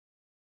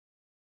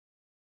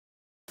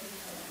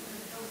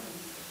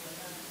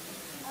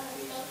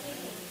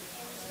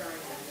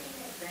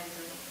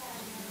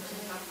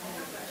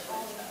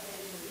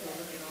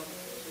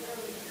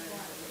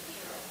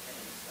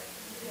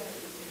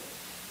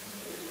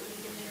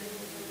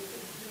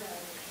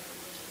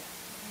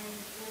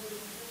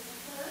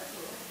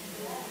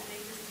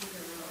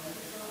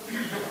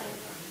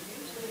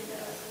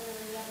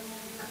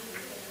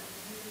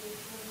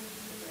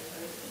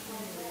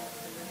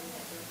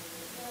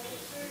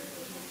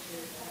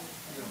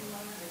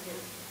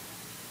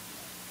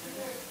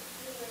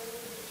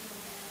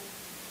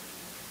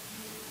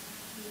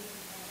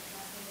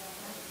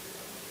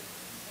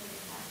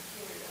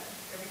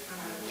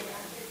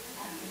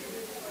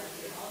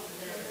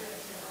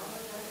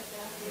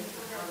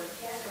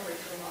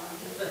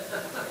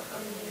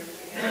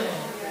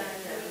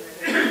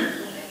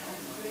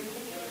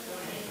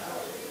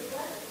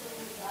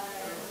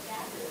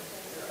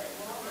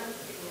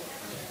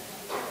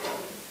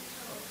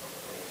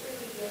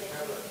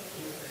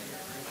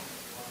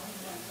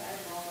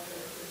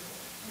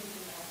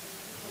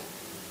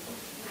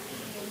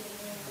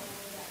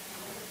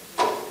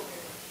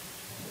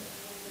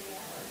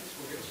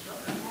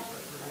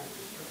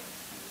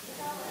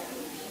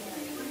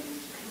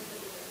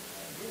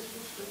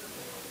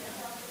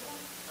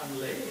I'm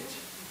late.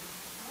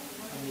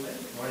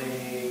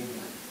 Morning.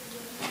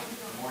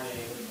 Good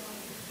morning.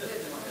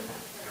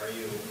 How are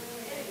you?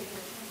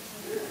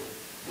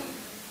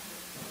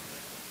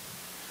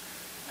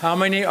 How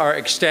many are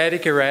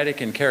ecstatic,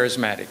 erratic, and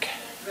charismatic?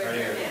 Right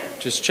here.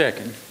 Just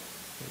checking.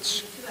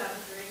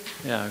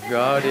 Yeah,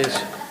 God is...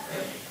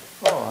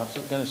 Oh, I was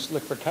going to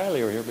look for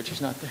Kylie over here, but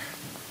she's not there.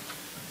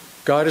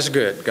 God is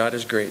good. God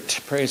is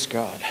great. Praise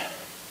God.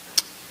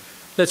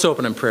 Let's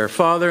open in prayer.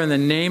 Father, in the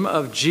name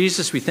of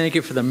Jesus, we thank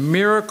you for the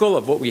miracle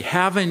of what we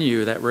have in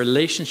you, that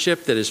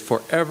relationship that is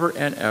forever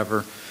and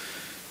ever.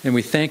 And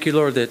we thank you,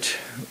 Lord, that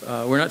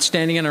we're not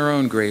standing in our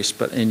own grace,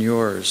 but in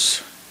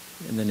yours.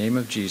 In the name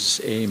of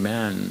Jesus,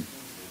 amen.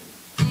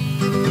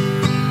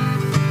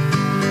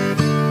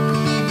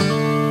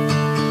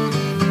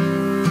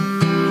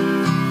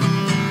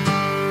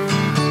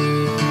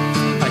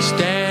 I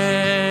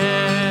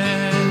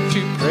stand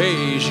to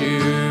praise you,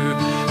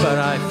 but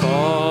I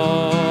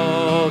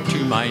fall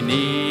to my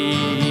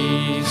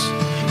knees.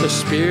 The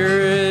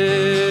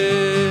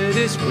Spirit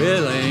is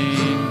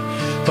willing,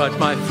 but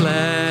my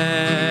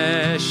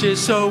flesh is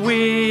so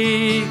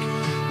weak.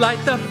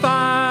 Light the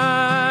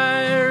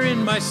fire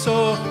in my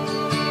soul,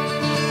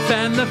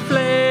 fan the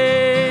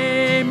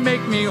flame,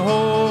 make me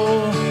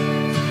whole.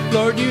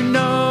 Lord, you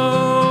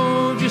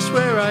know just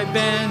where I've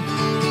been,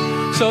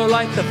 so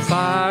light the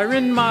fire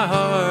in my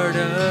heart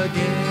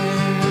again.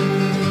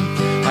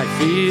 I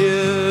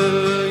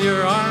feel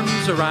your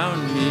arms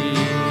around me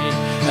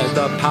as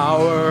the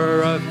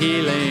power of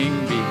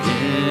healing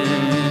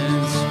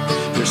begins.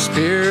 Your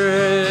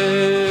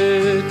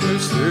Spirit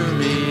moves through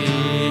me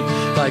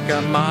like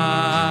a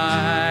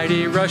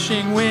mighty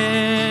rushing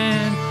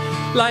wind.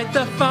 Light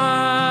the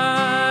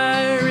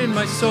fire in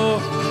my soul,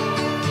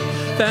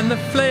 fan the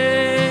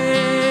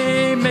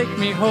flame, make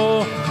me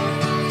whole.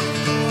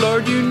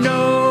 Lord, you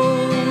know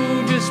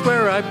just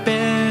where I've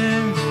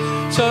been,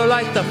 so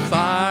light the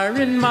fire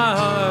in my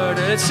heart.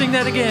 Let's sing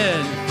that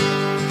again.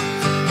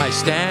 I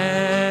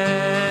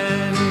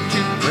stand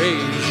to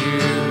praise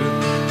you,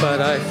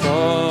 but I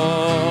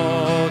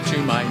fall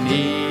to my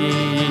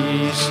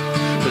knees.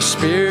 The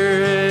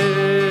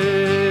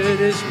Spirit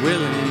is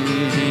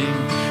willing,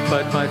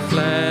 but my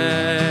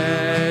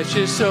flesh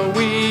is so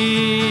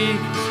weak.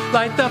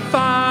 Light the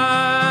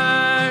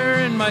fire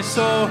in my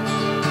soul,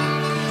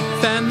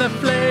 fan the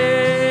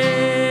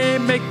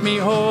flame, make me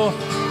whole.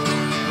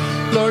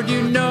 Lord,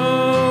 you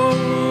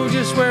know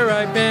just where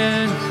I've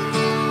been,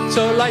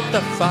 so light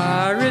the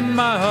fire in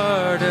my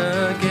heart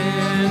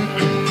again.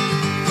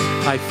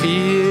 I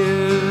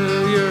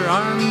feel your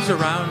arms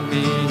around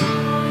me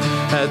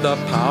as the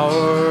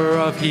power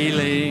of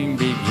healing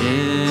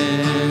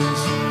begins.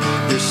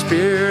 Your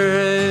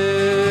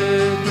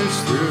Spirit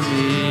moves through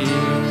me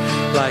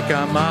like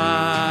a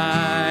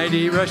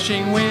mighty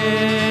rushing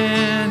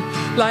wind.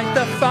 Light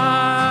the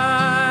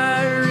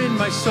fire in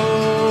my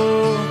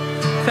soul,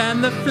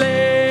 fan the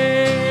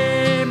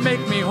flame,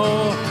 make me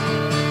whole.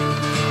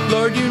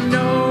 Lord, you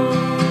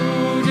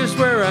know just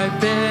where I've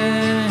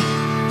been,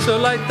 so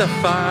light the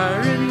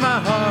fire in my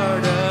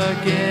heart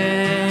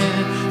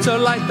again. So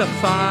light the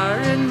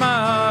fire in my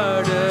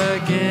heart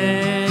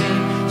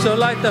again. So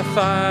light the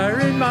fire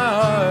in my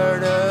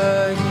heart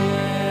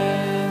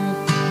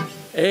again.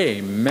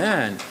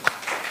 Amen.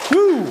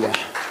 Woo!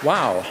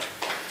 Wow.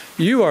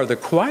 You are the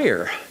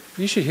choir.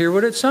 You should hear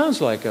what it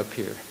sounds like up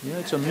here. Yeah,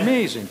 it's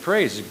amazing.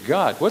 Praise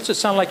God. What's it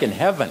sound like in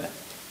heaven?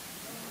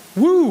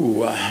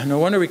 Woo! No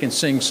wonder we can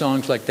sing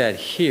songs like that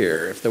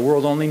here, if the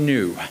world only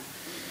knew.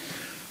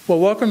 Well,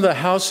 welcome to the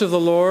house of the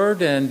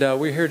Lord, and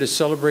we're here to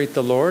celebrate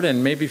the Lord.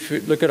 And maybe if you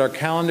look at our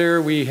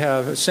calendar, we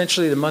have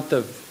essentially the month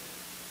of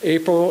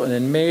April, and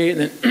then May,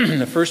 and then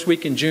the first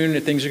week in June,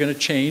 things are going to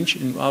change.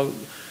 And I'll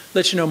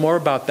let you know more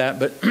about that,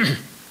 but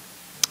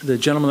the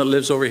gentleman that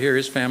lives over here,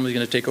 his family is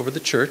going to take over the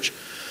church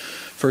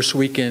first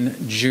week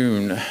in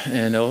June,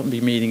 and they'll be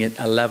meeting at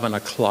 11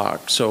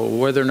 o'clock. So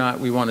whether or not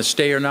we want to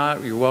stay or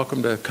not, you're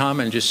welcome to come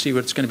and just see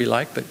what it's going to be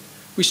like. But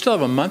we still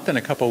have a month and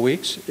a couple of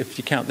weeks, if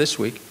you count this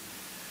week.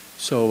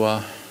 So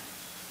we'll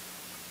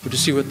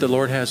just see what the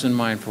Lord has in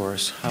mind for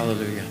us.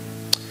 Hallelujah.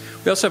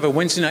 We also have a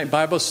Wednesday night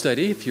Bible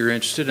study, if you're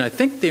interested. And I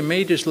think they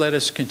may just let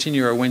us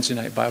continue our Wednesday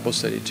night Bible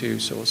study too.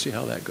 So we'll see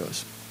how that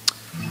goes.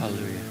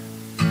 Hallelujah.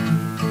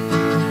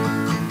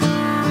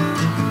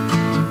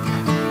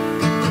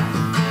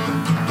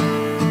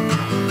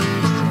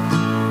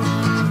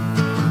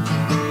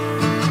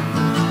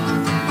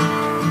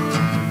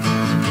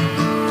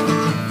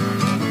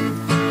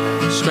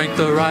 Strength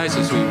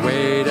arises, we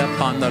wait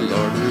upon the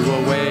Lord. We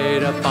will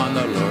wait upon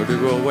the Lord. We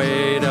will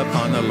wait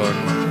upon the Lord.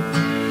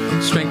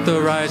 Strength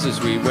arises,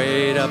 we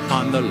wait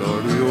upon the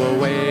Lord. We will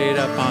wait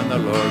upon the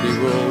Lord. We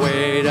will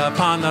wait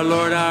upon the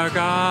Lord our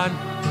God.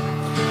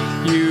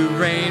 You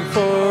reign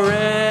forever,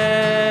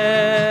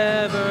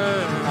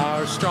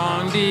 our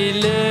strong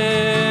deliverer.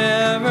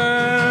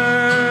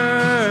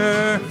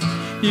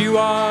 You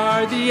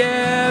are the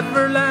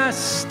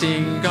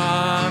everlasting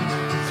God,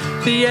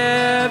 the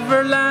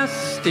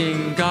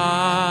everlasting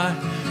God.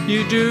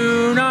 You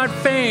do not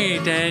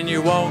faint and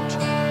you won't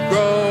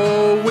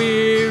grow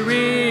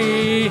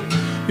weary.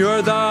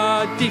 You're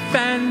the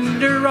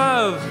defender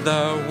of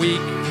the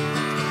weak.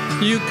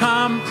 You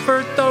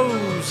comfort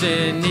those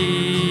in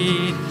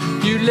need.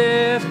 You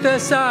lift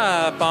us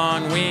up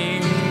on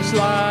wings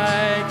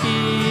like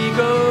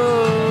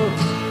eagles.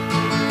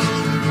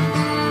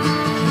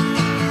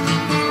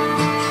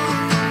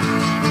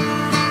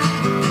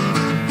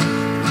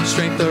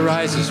 Strength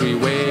arises, we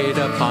wait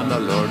upon the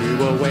Lord. We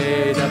will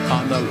wait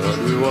upon the Lord.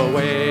 We will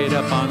wait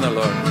upon the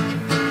Lord.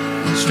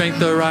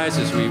 Strength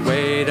arises, we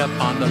wait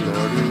upon the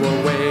Lord. We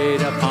will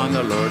wait upon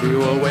the Lord. We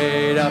will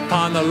wait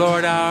upon the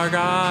Lord our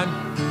God.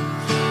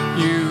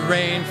 You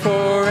reign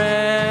forever,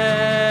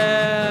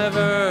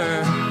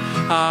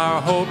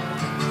 our hope,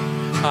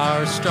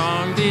 our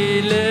strong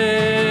deliverer.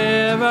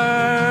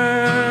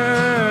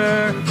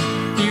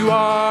 You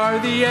are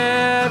the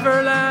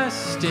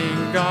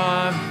everlasting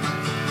God,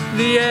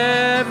 the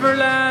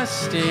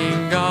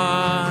everlasting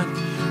God.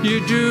 You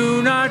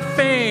do not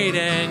fade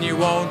and you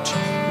won't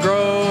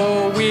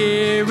grow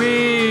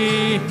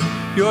weary.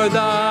 You're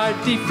the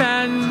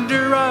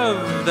defender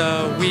of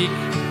the weak.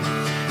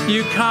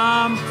 You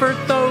comfort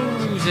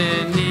those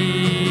in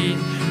need.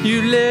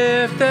 You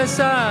lift us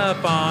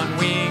up on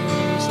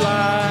wings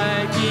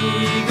like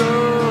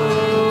eagles.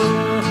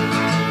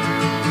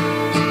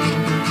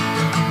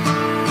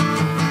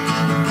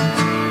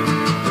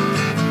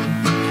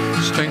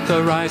 Strength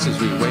arises,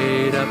 we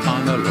wait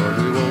upon the Lord.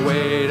 We will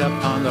wait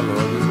upon the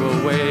Lord. We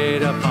will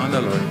wait upon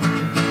the Lord.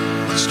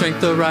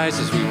 Strength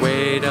arises, we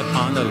wait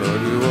upon the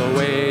Lord. We will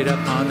wait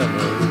upon the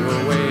Lord. We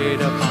will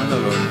wait upon the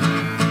Lord.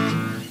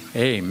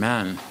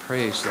 Amen.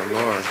 Praise the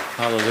Lord.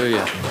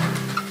 Hallelujah.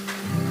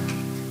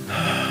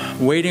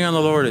 Waiting on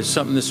the Lord is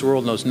something this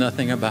world knows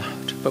nothing about.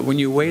 But when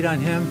you wait on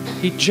Him,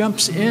 He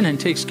jumps in and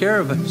takes care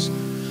of us.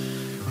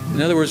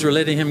 In other words, we're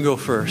letting Him go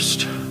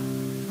first.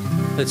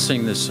 Let's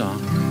sing this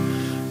song.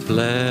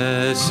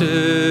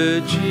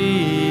 Blessed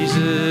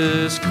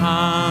Jesus,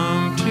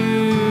 come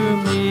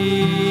to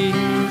me.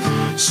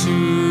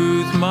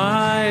 Soothe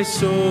my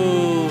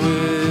soul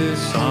with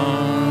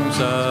songs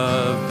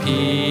of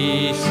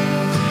peace.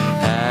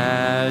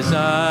 As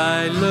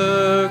I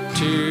look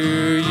to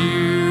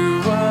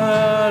you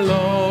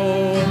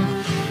alone,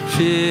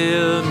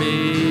 fill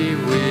me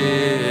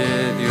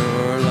with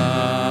your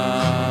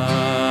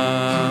love.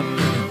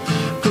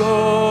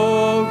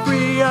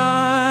 Glorious,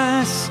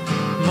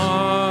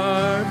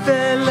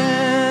 marvelous,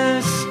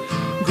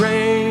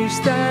 grace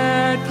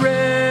that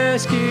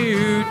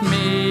rescued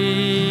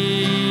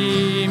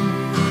me.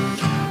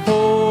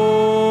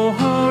 Oh,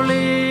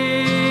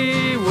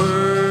 holy,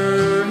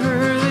 worthy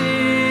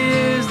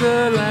is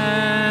the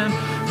Lamb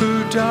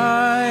who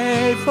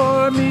died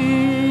for me.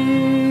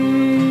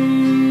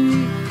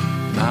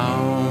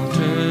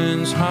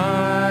 Mountains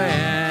high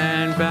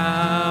and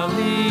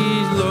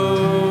valleys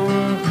low,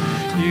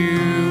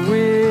 you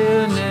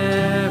will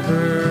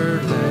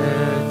never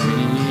let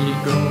me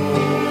go.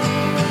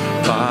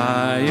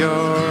 By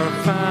your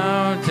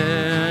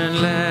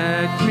fountain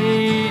let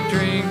me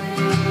drink,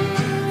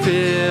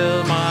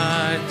 fill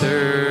my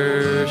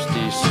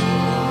thirsty soul.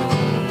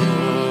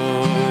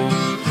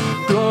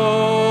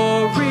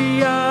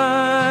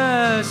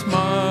 Glorious,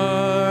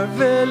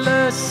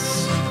 marvelous,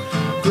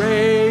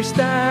 grace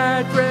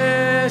that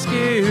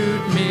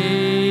rescued me.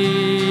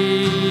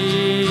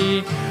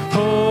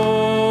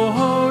 Oh,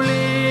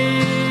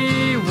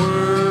 holy,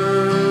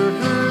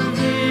 worthy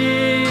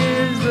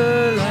is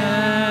the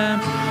Lamb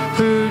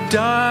who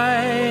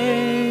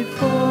died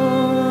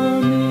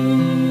for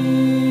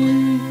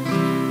me.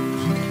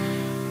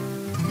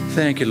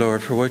 Thank you,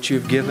 Lord, for what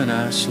you've given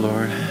us,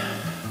 Lord.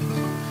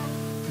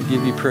 We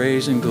give you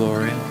praise and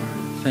glory, Lord.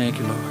 Thank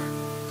you, Lord.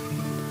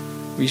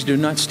 We do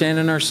not stand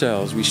in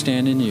ourselves. We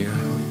stand in you.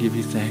 We give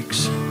you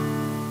thanks.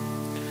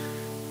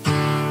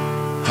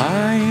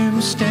 I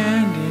am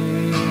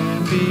standing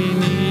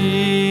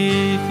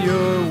beneath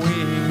your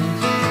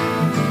wings.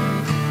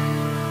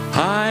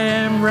 I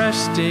am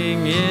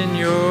resting in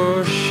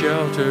your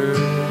shelter.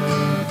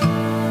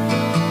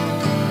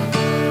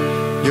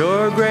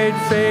 Your great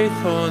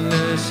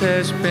faithfulness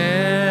has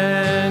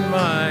been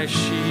my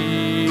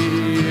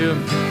shield,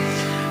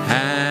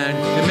 and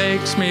it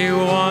makes me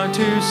want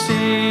to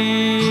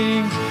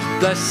sing.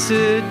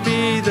 Blessed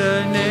be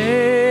the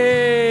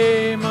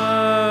name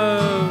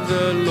of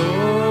the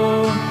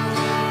Lord.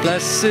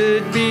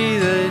 Blessed be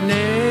the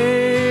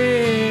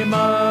name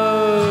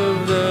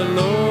of the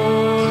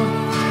Lord.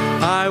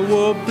 I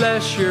will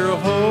bless your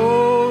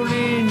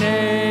holy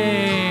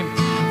name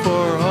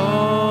for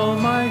all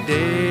my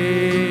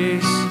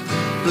days.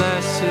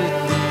 Blessed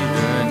be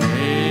the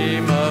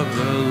name of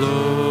the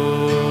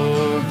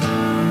Lord.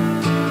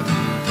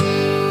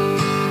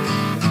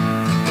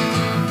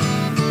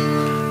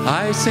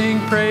 I sing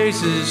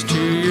praises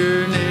to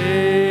your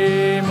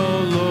name, O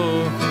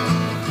Lord.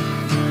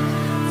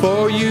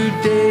 For you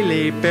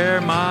daily bear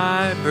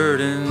my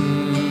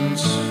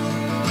burdens.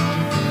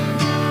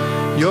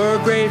 Your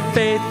great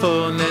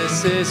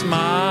faithfulness is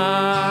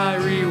my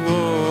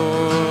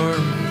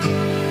reward,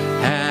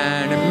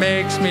 and it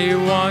makes me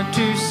want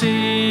to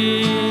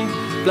sing,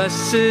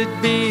 blessed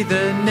be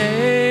the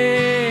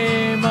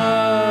name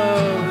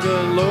of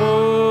the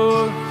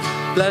Lord.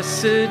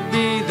 Blessed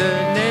be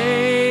the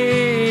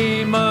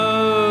name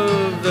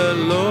of the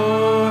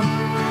Lord.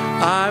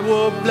 I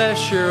will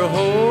bless your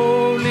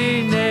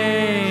holy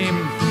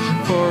name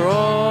for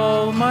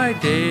all my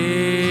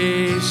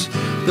days.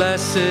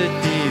 Blessed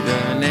be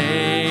the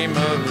name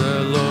of the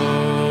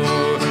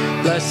Lord.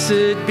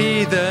 Blessed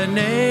be the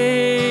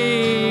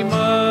name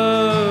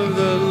of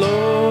the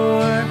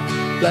Lord.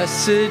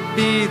 Blessed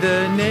be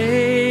the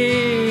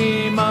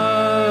name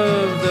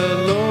of the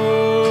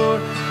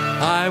Lord.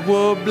 I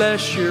will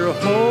bless your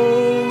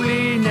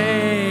holy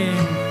name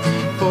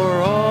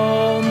for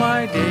all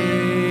my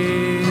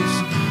days.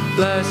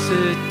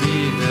 Blessed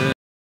be the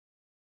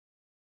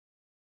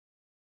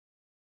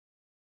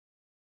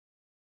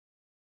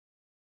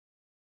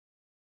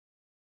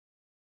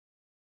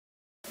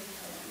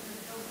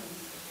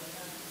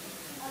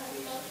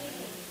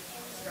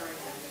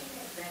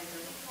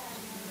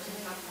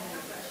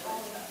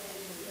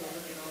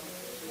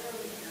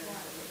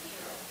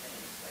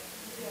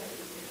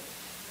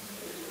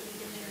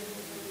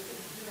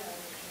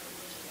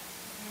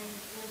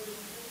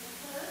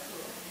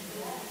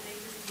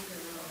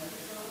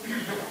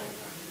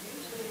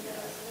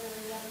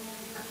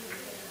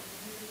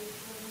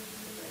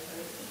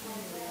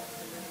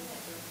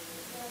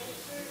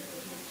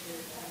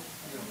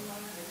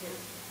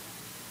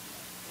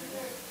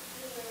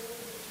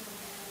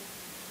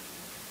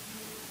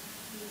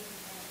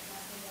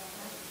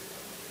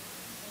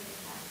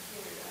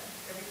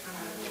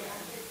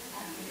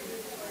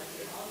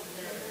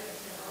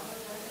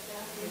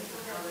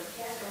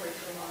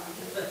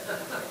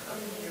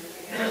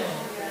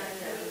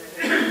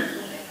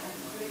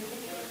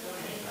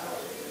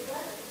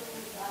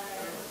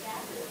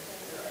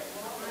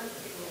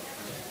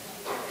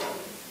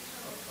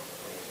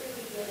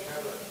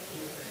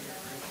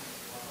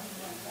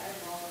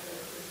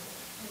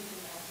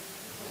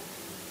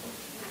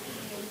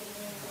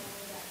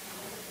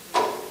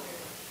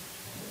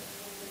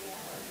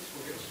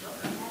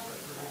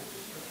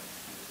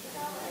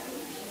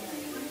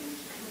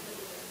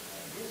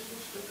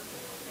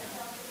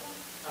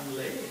I'm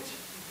late.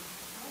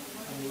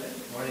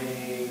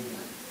 Morning.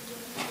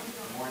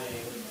 Good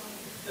morning.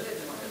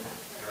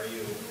 How are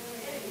you?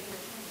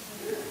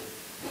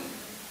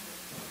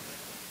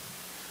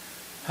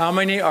 How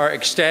many are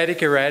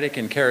ecstatic, erratic,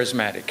 and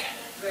charismatic?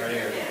 Right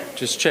here.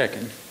 Just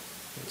checking.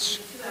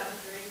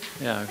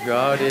 Yeah,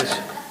 God is...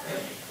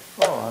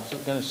 Oh, I was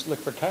going to look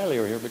for Kylie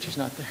over here, but she's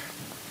not there.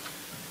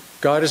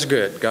 God is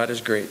good. God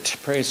is great.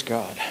 Praise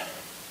God.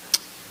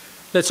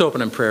 Let's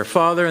open in prayer.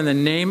 Father, in the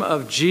name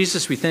of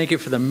Jesus, we thank you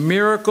for the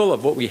miracle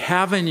of what we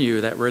have in you,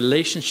 that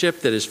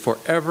relationship that is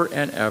forever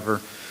and ever.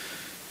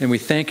 And we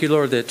thank you,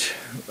 Lord, that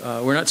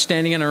we're not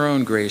standing in our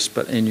own grace,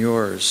 but in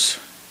yours.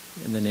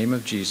 In the name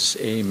of Jesus,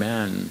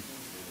 amen.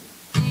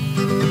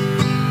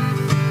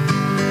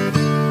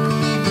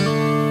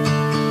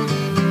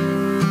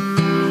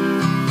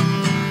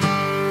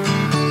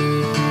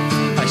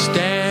 I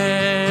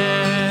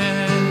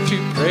stand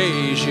to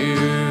praise you,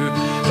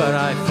 but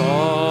I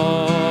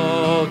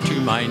fall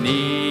to my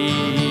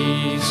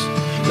knees.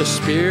 The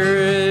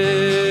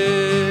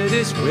spirit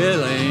is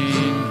willing,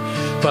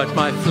 but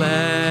my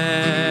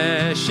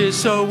flesh is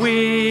so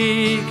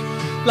weak.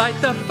 Light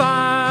the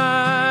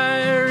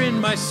fire in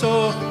my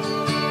soul,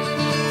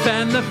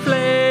 fan the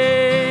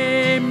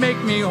flame, make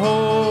me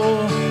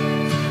whole.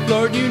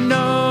 Lord, you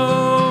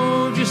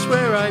know just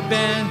where I've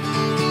been,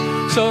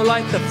 so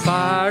light the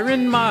fire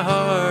in my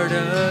heart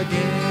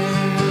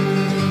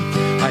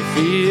again. I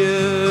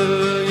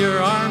feel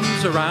your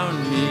arms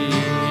around me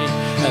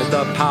as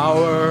the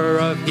power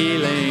of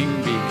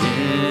healing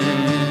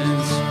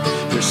begins.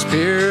 Your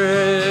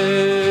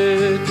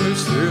spirit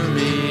moves through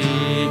me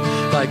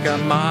like a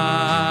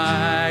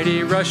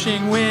mighty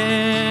rushing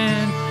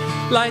wind.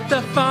 Light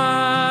the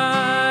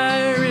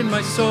fire in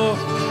my soul,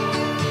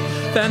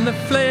 fan the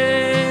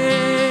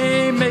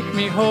flame, make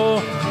me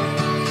whole.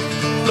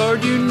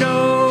 Lord, you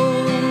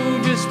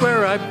know just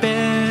where I've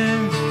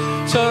been,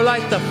 so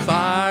light the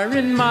fire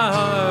in my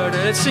heart.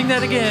 Let's sing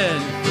that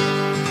again.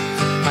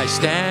 I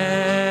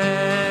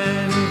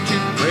stand to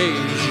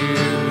praise you,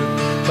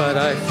 but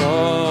I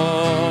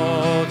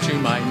fall to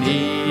my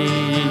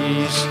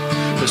knees.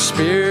 The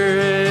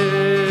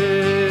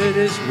spirit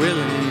is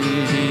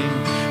willing,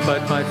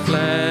 but my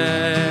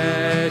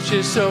flesh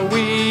is so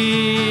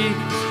weak.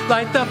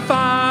 Light the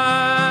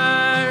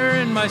fire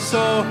in my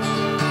soul,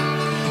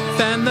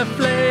 fan the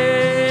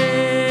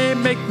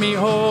flame, make me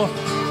whole.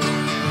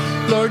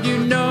 Lord, you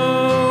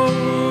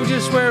know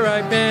just where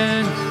I've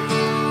been,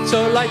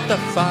 so light the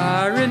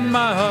fire in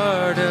my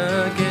heart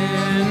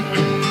again.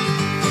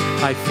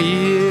 I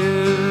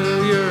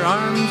feel your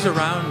arms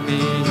around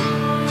me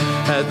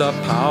as the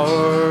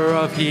power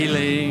of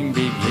healing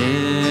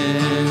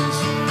begins.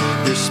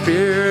 Your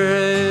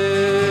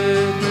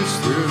spirit moves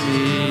through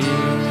me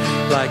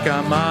like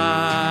a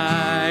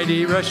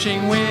mighty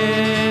rushing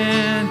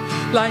wind,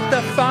 like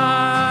the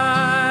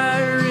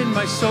fire in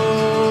my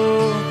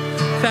soul.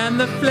 Fan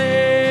the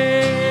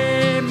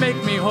flame, make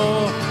me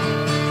whole.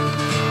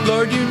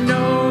 Lord, you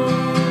know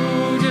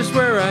just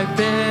where I've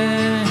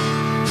been.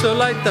 So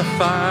light the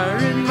fire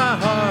in my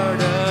heart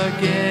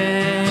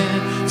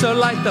again. So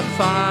light the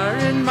fire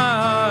in my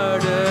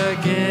heart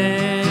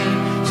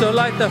again. So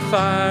light the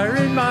fire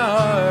in my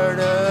heart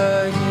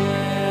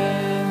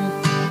again.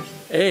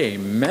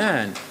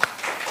 Amen.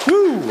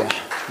 Woo!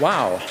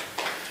 Wow.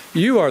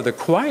 You are the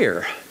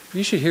choir.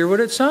 You should hear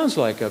what it sounds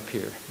like up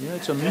here. Yeah,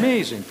 it's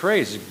amazing.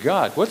 Praise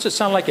God. What's it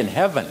sound like in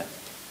heaven?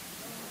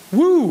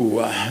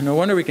 Woo! No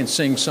wonder we can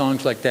sing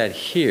songs like that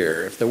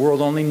here, if the world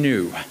only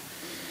knew.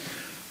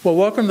 Well,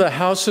 welcome to the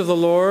house of the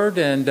Lord,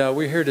 and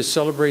we're here to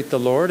celebrate the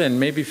Lord. And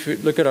maybe if you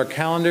look at our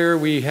calendar,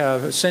 we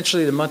have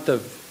essentially the month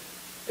of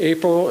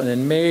April, and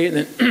then May,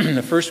 and then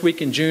the first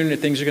week in June,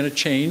 things are going to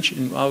change.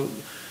 And I'll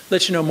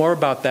let you know more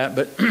about that.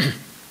 But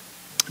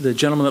the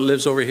gentleman that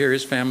lives over here,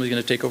 his family is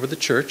going to take over the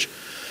church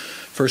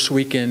first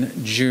week in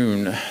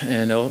June,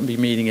 and they'll be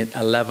meeting at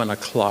 11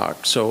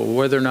 o'clock. So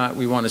whether or not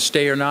we want to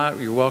stay or not,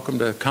 you're welcome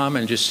to come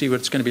and just see what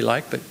it's going to be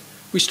like. But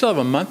we still have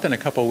a month and a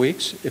couple of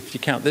weeks, if you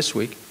count this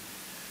week.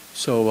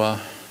 So we'll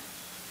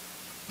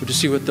just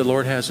see what the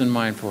Lord has in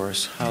mind for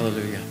us.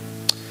 Hallelujah.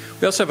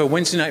 We also have a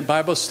Wednesday night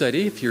Bible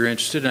study, if you're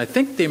interested. And I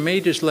think they may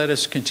just let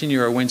us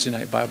continue our Wednesday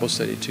night Bible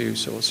study too.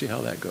 So we'll see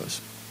how that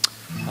goes.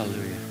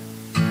 Hallelujah.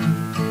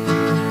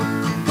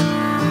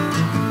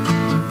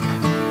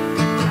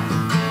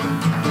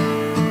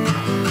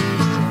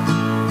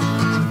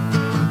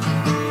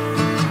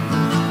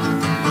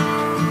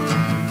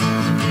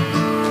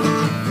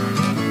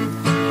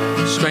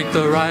 Strength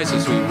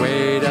arises, we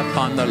wait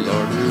upon the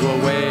Lord. We will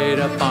wait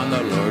upon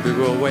the Lord. We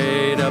will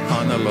wait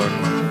upon the Lord.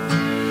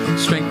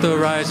 Strength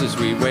arises,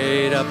 we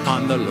wait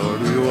upon the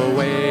Lord. We will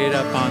wait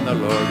upon the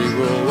Lord. We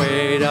will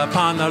wait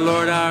upon the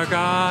Lord our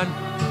God.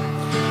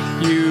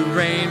 You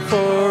reign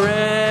forever,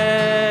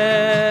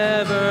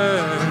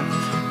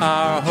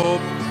 our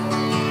hope,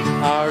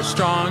 our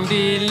strong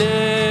deliverer.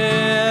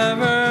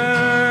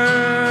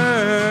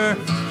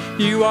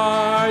 You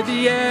are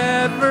the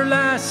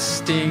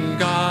everlasting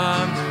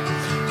God.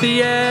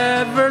 The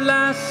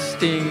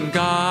everlasting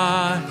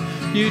God.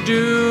 You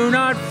do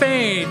not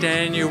faint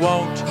and you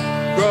won't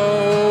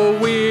grow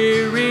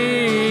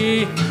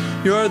weary.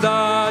 You're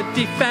the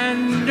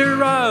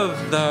defender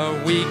of the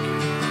weak.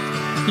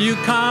 You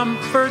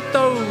comfort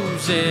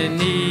those in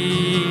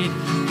need.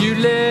 You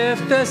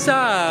lift us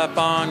up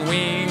on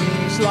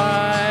wings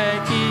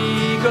like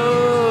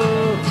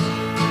eagles.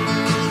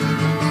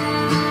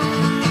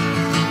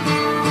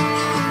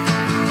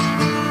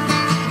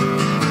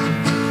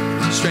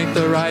 Strength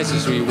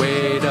arises, we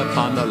wait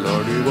upon the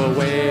Lord. We will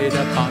wait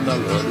upon the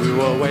Lord. We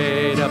will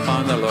wait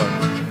upon the Lord.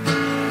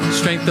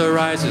 Strength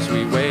arises,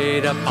 we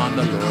wait upon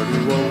the Lord.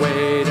 We will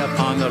wait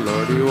upon the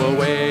Lord. We will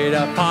wait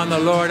upon the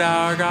Lord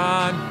our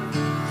God.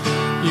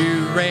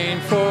 You reign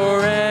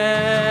forever,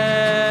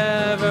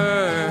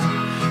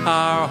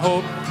 our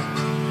hope,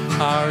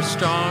 our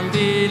strong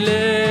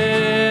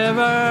deliverer.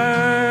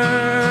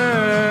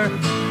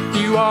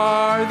 You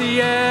are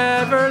the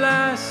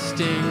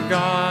everlasting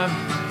God.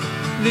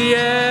 The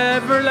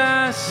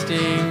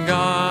everlasting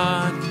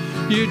God.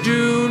 You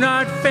do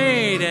not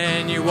faint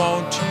and you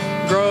won't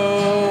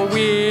grow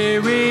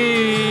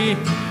weary.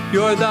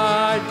 You're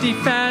the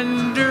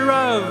defender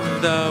of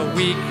the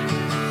weak.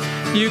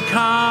 You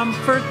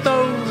comfort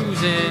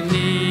those in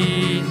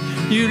need.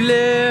 You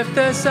lift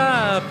us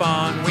up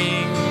on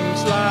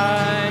wings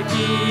like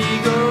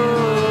eagles.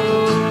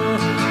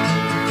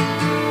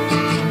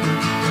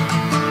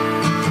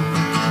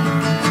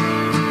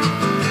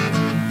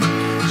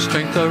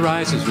 Strength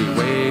arises, we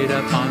wait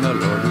upon the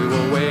Lord. We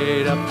will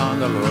wait upon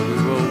the Lord. We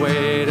will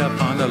wait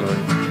upon the Lord.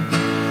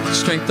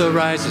 Strength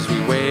arises, we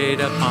wait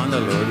upon the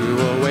Lord. We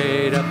will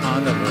wait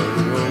upon the Lord.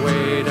 We will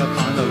wait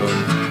upon the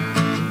Lord.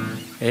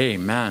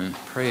 Amen.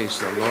 Praise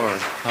the Lord.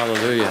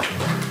 Hallelujah.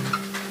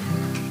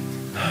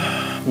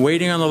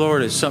 Waiting on the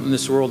Lord is something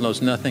this world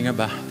knows nothing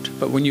about.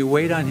 But when you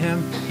wait on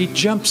Him, He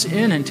jumps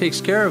in and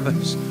takes care of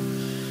us.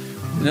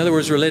 In other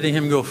words, we're letting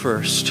Him go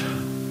first.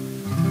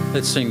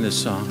 Let's sing this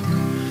song.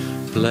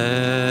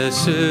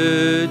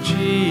 Blessed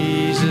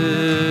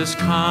Jesus,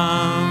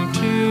 come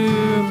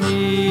to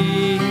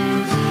me,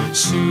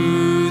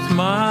 soothe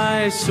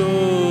my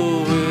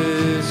soul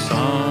with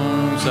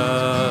songs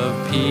of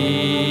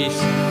peace,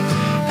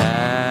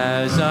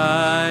 as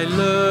I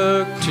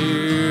look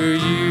to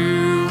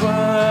you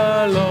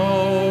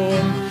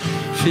alone,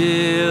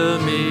 fill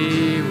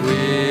me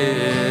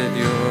with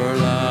your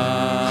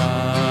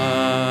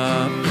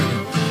love.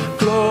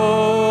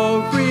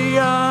 Glorious,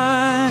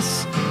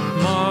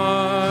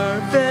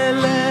 marvelous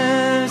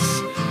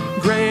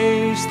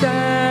grace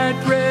that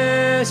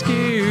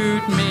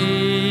rescued me.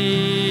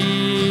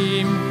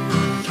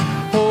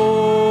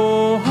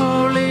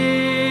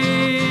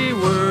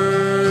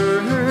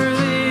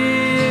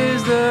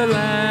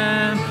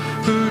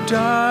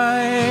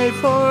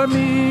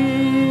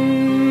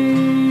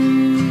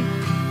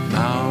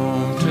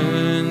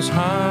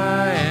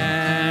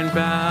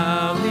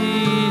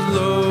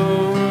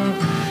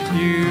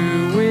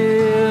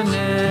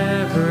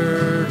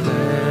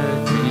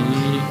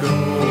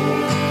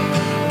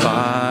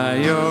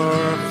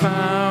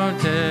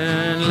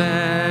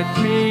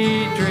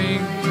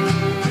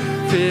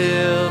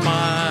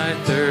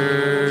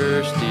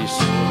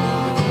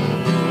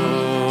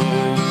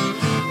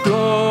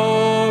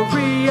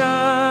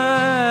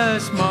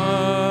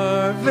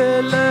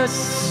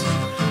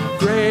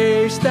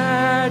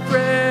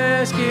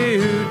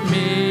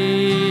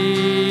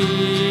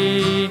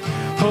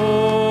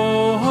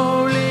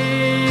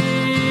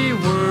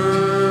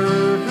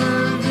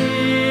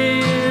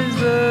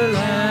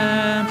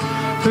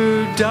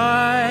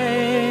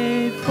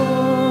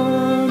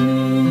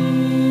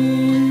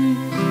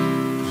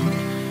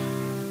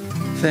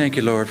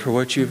 you, Lord, for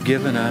what you've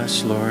given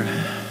us, Lord.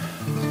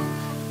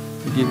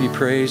 We give you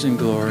praise and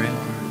glory,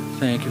 Lord.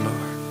 Thank you,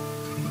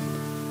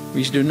 Lord.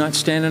 We do not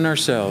stand in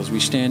ourselves. We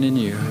stand in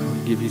you.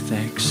 We give you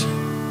thanks.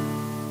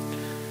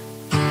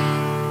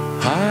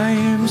 I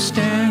am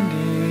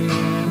standing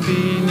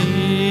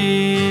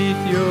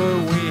beneath your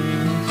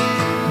wings.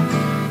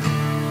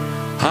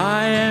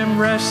 I am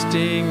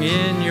resting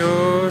in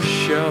your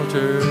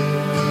shelter.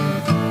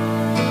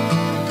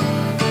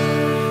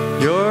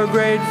 Your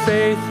great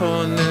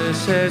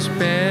faithfulness has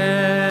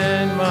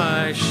been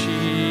my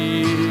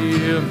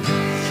shield,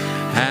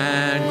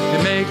 and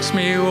it makes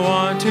me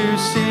want to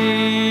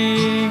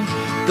sing,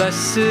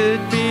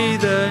 blessed be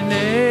the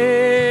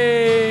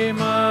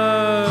name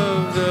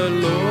of the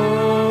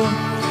Lord.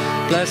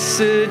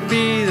 Blessed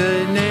be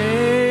the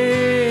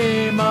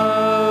name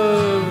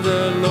of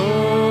the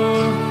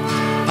Lord.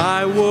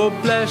 I will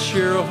bless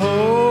your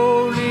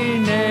holy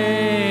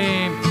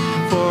name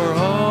for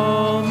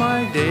all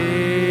my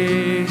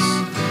days.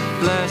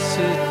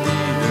 Blessed be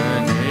the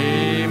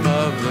name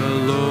of the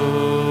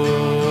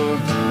Lord.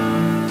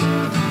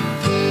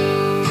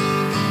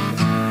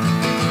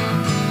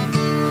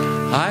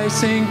 I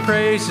sing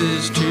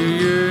praises to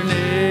your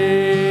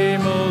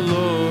name, O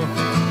Lord,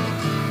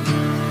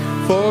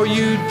 for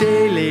you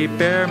daily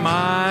bear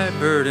my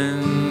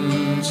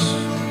burdens.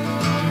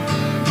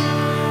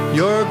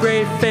 Your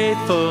great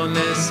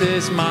faithfulness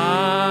is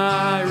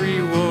my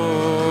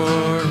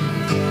reward,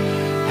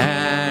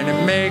 and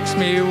it makes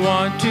me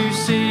want to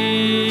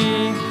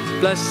sing,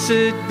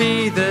 blessed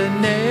be the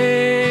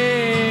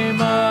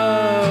name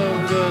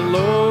of the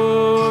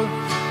Lord.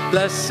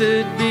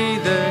 Blessed be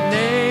the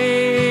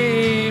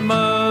name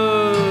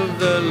of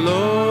the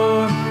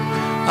Lord.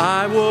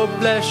 I will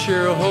bless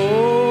your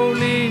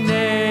holy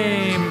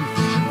name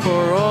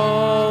for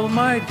all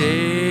my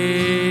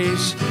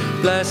days.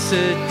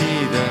 Blessed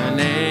be the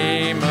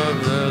name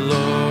of the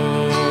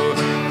Lord.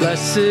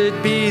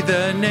 Blessed be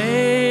the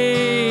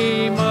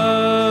name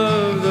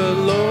of the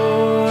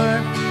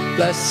Lord.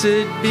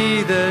 Blessed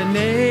be the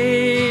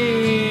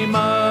name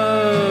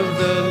of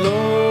the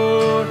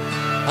Lord.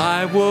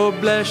 I will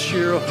bless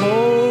your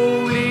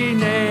holy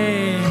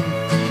name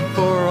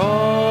for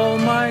all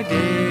my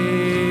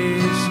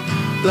days.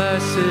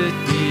 Blessed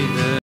be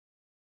the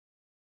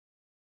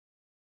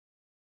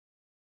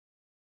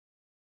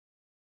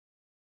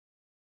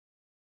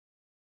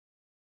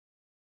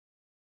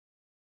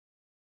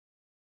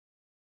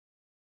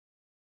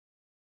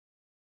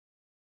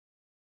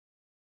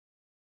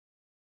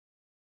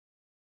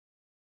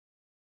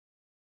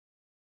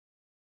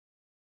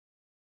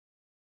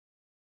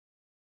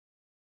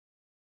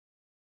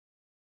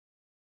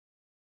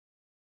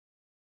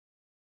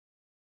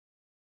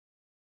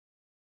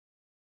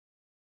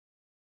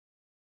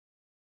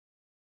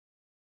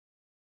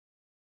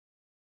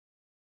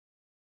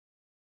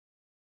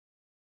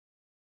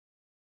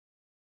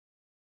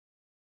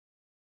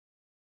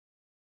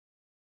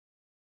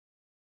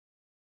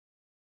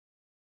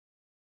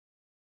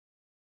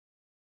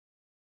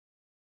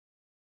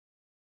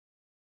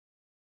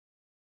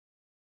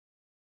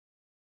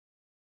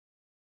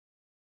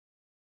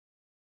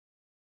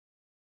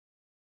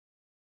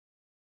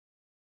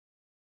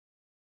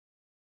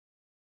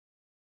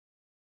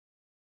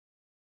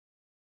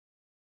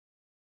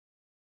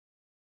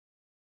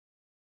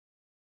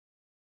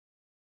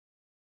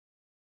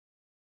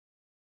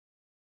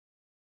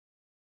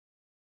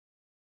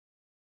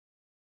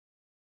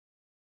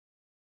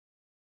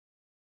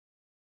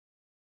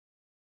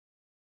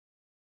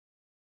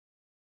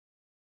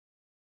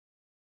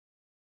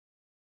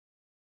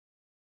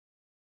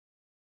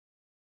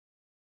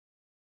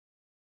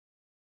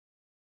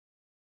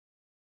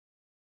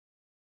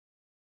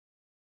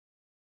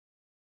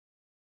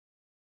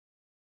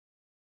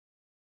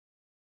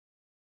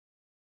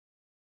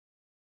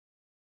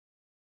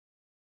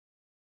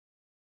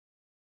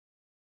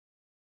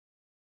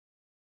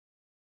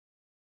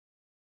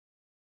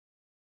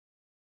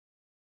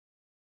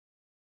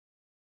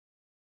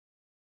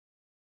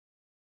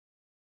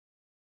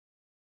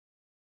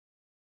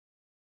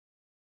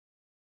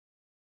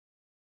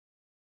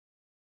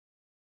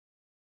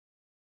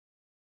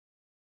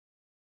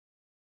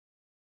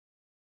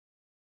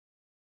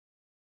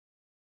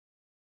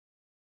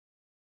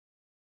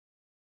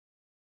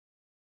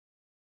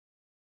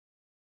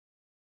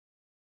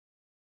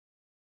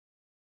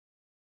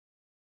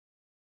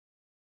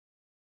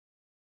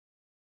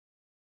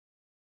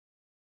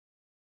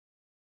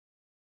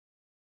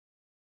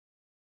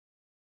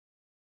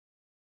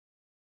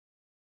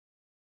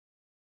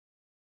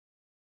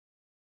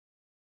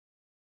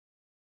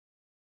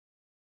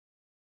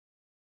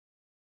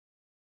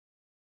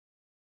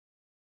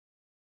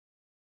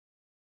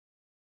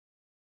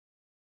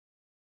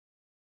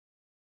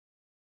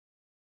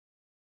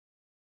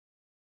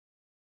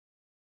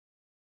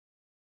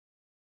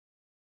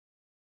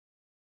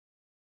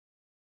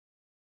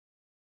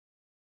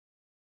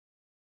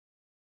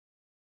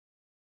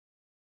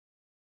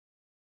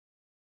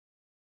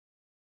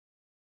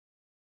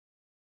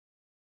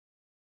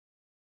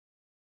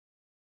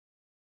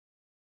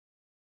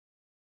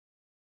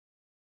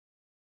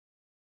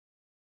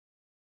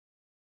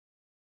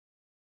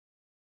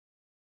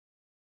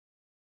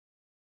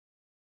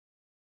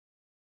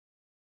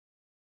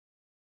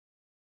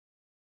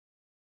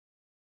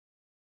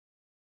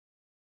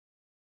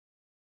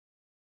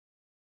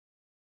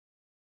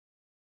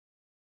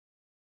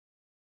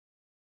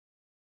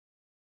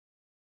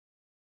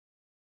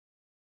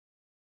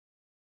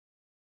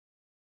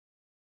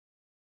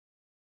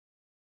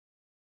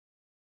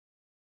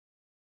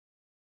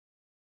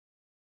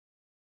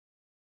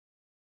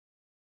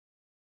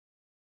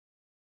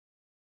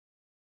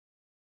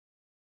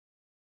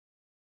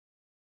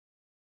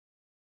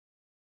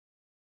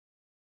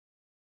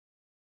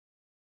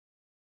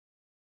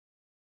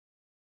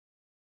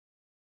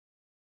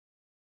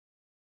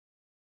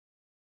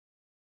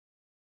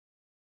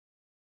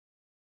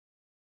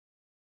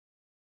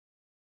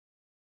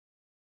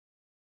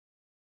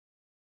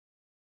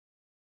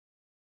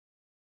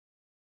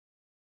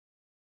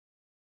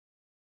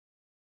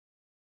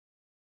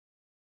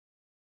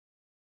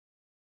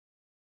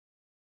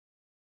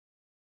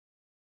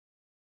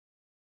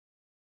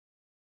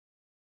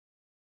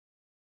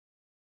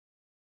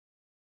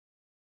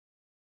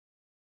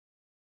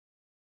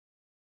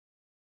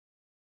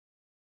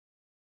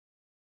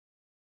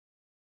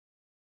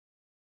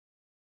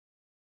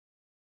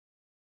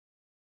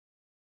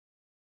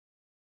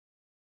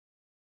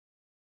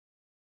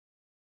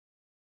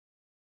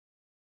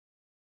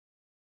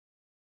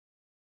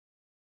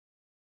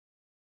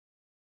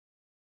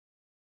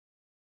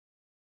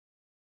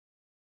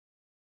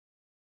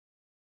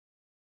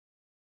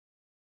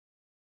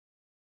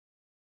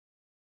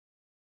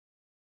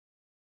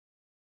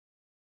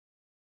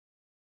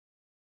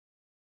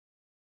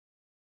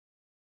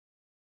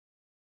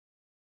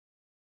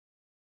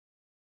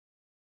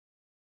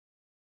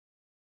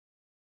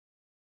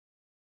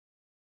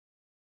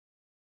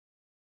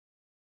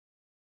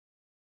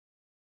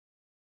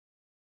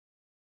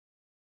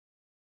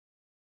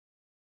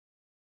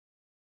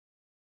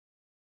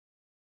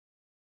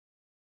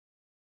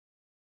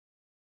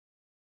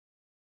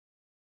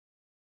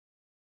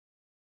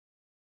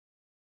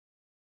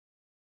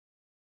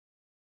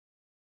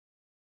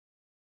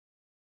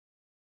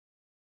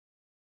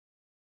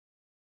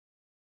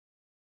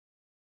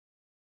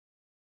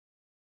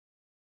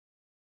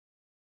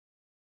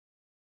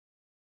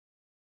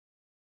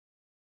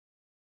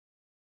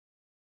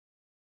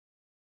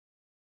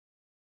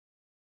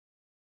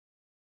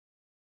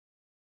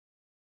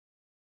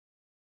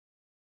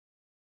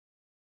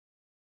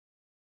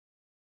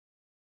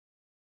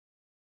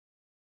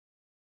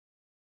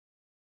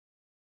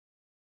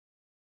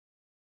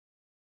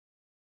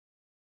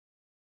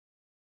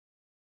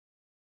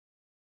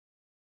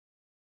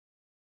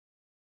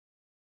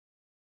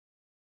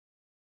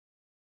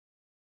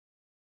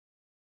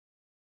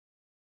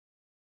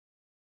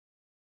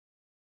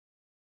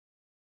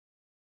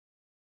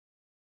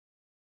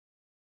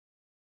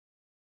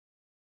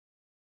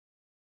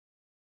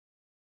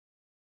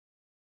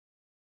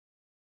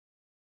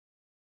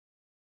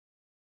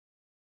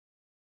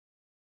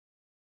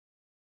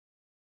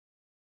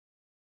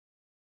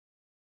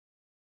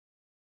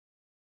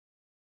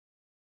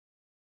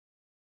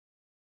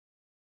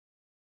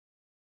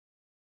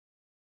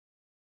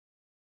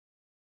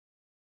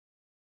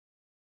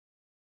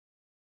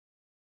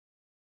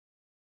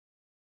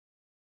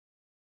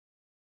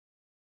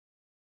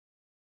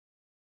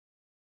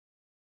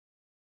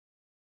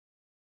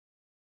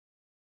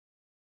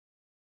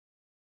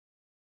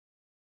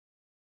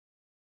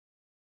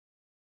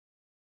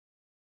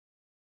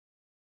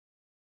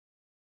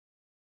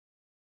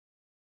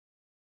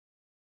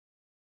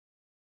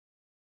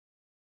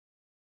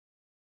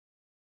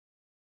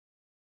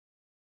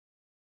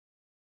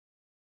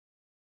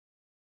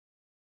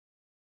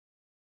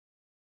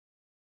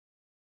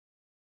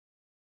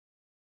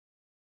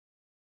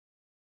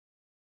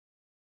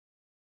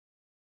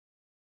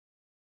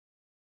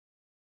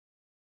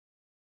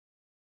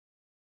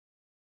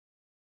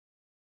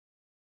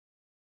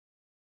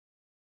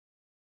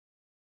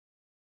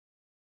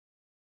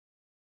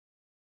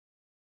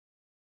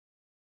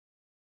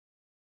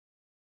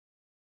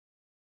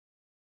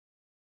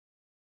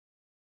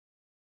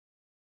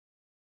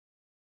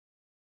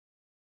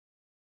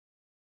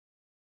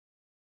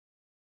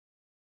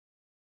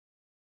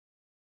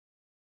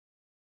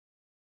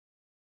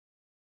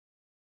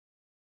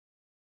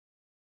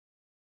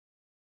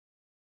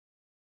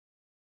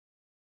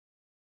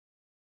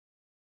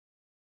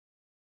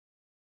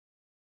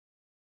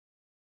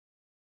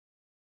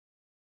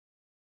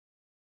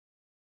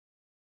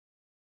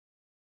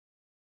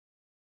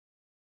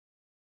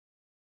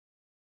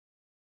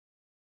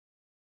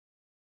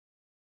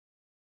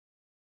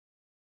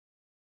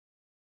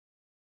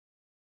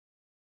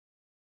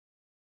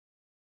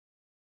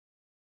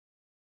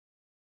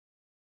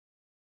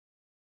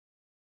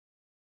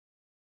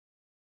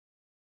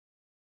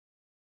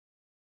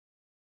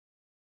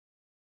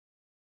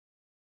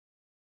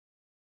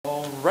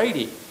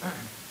Alrighty.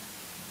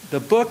 The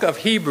book of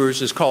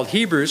Hebrews is called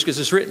Hebrews because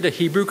it's written to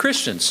Hebrew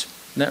Christians.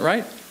 Isn't that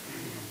right?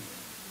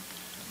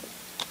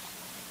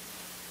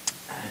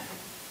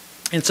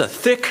 It's a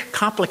thick,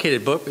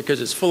 complicated book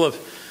because it's full of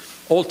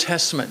Old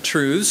Testament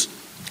truths.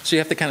 So you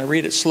have to kind of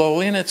read it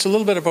slowly, and it's a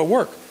little bit of a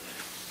work.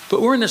 But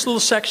we're in this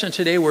little section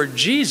today where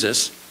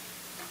Jesus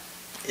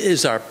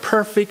is our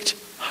perfect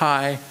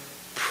high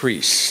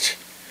priest.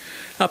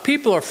 Now,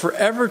 people are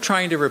forever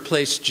trying to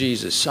replace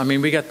Jesus. I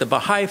mean, we got the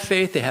Baha'i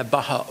faith. They have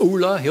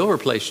Baha'u'llah. He'll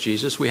replace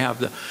Jesus. We have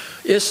the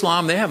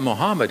Islam. They have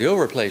Muhammad. He'll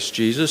replace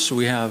Jesus.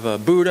 We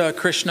have Buddha,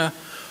 Krishna.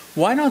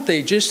 Why don't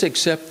they just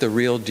accept the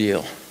real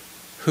deal,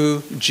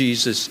 who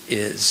Jesus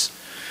is?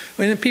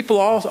 I mean, people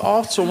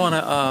also want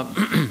to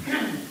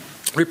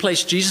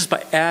replace Jesus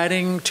by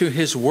adding to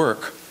his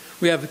work.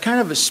 We have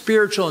kind of a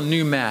spiritual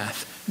new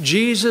math.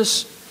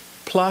 Jesus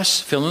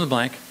plus fill in the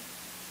blank.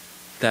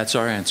 That's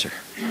our answer.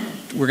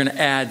 We're going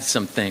to add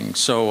some things.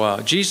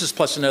 So Jesus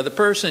plus another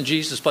person,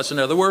 Jesus plus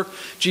another work,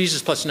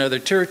 Jesus plus another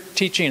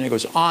teaching, and it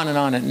goes on and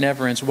on. It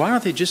never ends. Why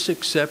don't they just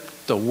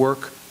accept the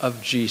work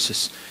of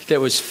Jesus that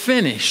was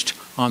finished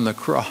on the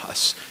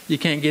cross? You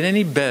can't get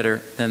any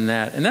better than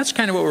that. And that's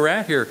kind of what we're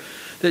at here,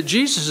 that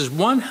Jesus is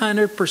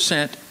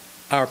 100%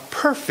 our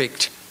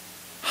perfect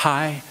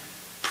high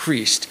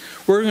priest.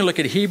 We're going to look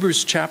at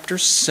Hebrews chapter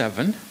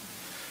 7.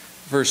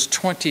 Verse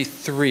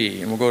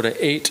 23, and we'll go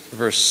to 8,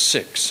 verse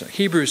 6.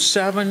 Hebrews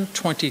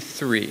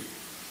 7:23.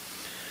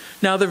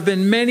 Now there have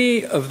been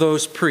many of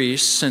those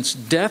priests since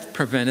death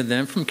prevented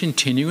them from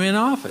continuing in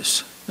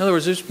office. In other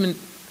words, there's been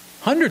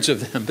hundreds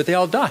of them, but they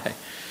all die.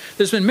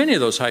 There's been many of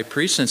those high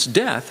priests since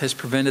death has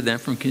prevented them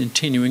from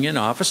continuing in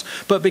office.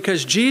 But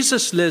because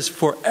Jesus lives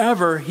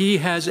forever, he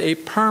has a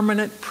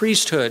permanent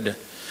priesthood.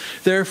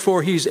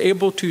 Therefore, he's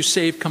able to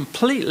save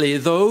completely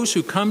those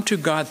who come to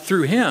God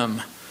through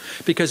him,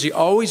 because he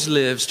always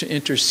lives to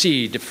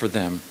intercede for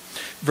them.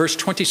 Verse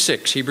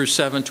 26, Hebrews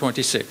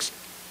 7:26.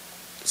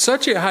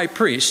 Such a high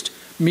priest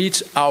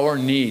meets our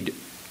need.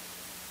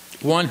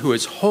 One who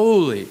is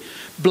holy,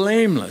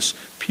 blameless,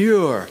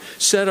 pure,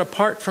 set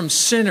apart from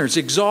sinners,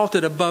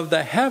 exalted above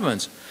the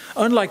heavens.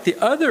 Unlike the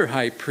other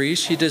high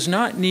priests, he does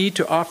not need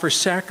to offer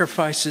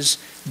sacrifices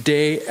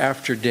day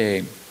after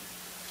day.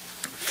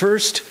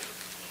 First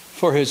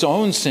for his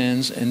own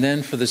sins and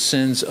then for the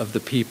sins of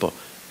the people.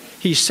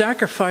 He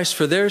sacrificed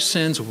for their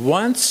sins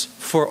once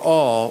for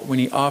all when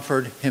he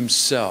offered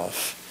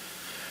himself.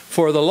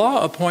 For the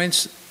law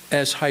appoints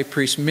as high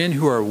priests men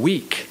who are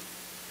weak.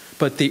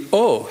 But the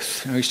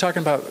oath, he's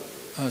talking about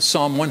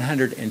Psalm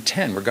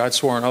 110, where God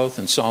swore an oath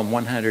in Psalm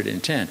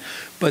 110.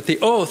 But the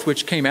oath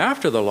which came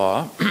after the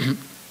law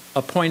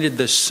appointed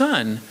the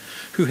Son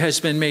who has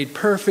been made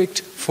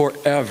perfect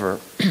forever.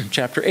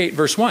 Chapter 8,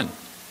 verse 1.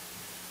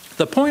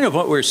 The point of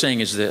what we're saying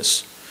is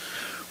this.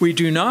 We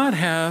do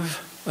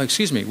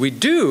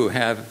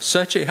have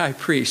such a high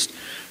priest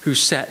who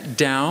sat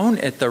down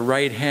at the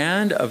right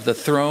hand of the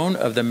throne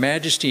of the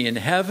majesty in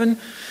heaven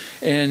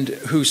and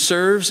who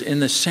serves in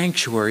the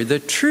sanctuary, the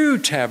true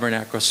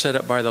tabernacle set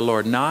up by the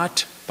Lord,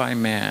 not by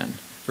man.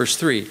 Verse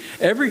 3,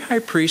 every high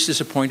priest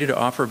is appointed to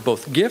offer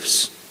both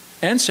gifts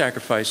and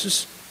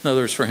sacrifices, in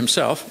other words, for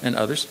himself and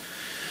others.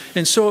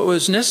 And so it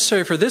was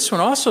necessary for this one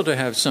also to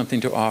have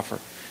something to offer.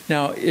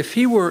 Now, if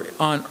he were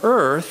on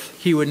earth,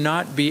 he would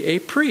not be a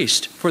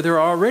priest, for there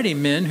are already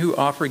men who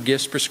offer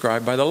gifts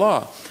prescribed by the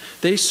law.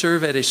 They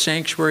serve at a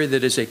sanctuary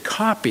that is a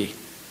copy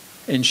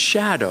and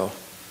shadow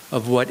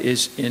of what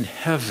is in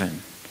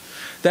heaven.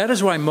 That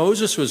is why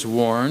Moses was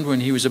warned when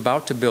he was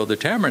about to build the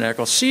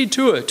tabernacle, see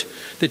to it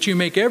that you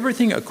make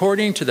everything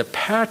according to the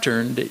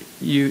pattern that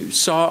you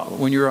saw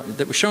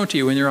that was shown to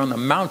you when you're on the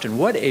mountain.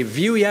 What a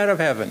view you had of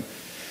heaven.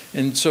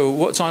 And so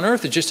what's on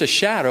earth is just a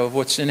shadow of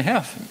what's in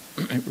heaven,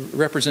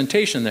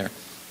 representation there.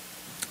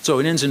 So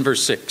it ends in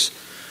verse 6.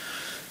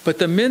 But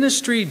the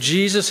ministry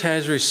Jesus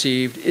has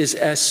received is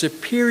as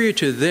superior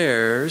to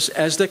theirs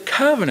as the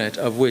covenant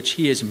of which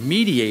he is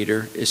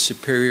mediator is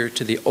superior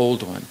to the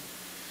old one.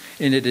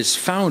 And it is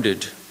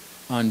founded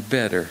on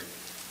better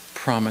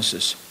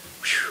promises.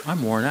 Whew,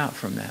 I'm worn out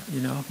from that,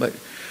 But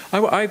I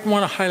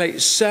want to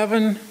highlight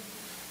 7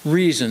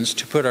 reasons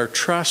to put our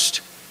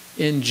trust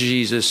in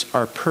Jesus,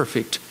 our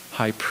perfect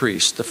high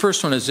priest. The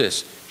first one is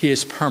this. He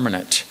is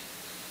permanent.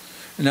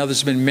 Now,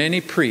 there's been many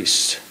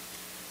priests.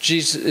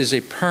 Jesus is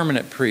a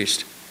permanent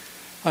priest.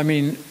 I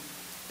mean,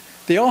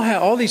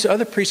 all these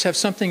other priests have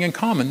something in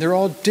common. They're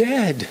all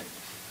dead.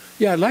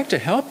 Yeah, I'd like to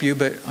help you,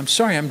 but I'm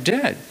sorry, I'm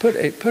dead. Put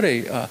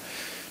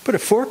a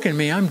fork in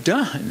me, I'm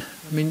done.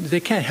 I mean, they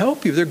can't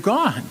help you. They're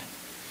gone.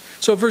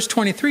 So verse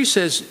 23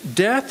 says,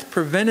 death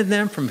prevented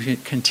them from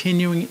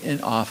continuing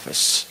in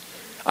office.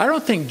 I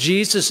don't think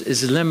Jesus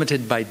is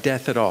limited by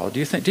death at all. Do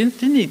you think?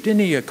 Didn't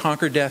he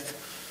conquer death?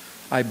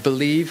 I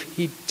believe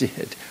he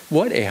did.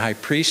 What a high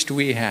priest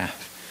we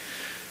have.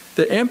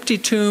 The empty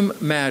tomb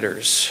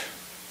matters.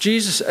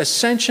 Jesus'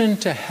 ascension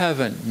to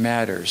heaven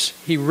matters.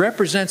 He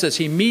represents us.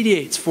 He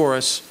mediates for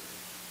us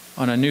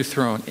on a new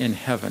throne in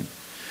heaven.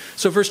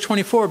 So verse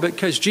 24,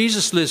 because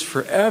Jesus lives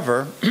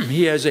forever,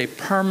 he has a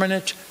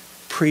permanent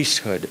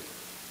priesthood.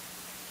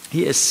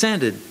 He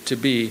ascended to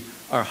be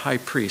our high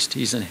priest.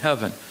 He's in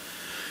heaven.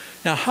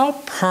 Now, how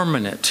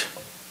permanent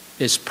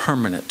is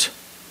permanent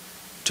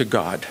to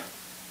God?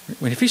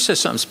 If he says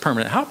something's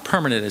permanent, how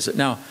permanent is it?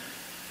 Now,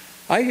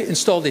 I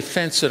installed a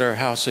fence at our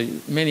house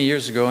many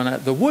years ago,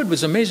 and the wood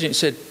was amazing. It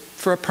said,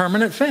 for a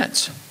permanent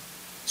fence.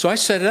 So I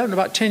set it up, and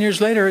about 10 years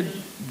later, it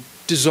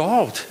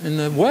dissolved in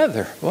the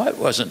weather. Well, it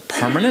wasn't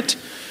permanent.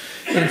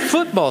 And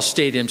football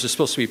stadiums are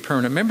supposed to be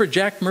permanent. Remember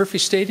Jack Murphy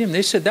Stadium?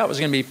 They said that was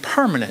going to be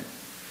permanent.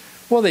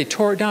 Well, they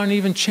tore it down and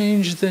even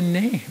changed the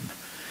name.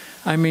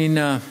 I mean,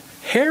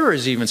 hair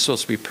is even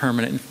supposed to be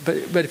permanent.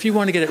 But if you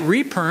want to get it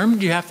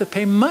re-permed, you have to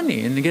pay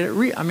money. And to get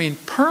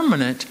it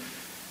permanent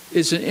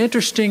is an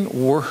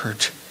interesting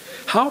word.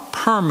 How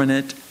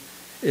permanent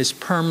is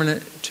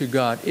permanent to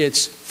God?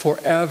 It's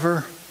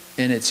forever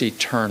and it's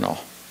eternal.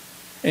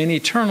 And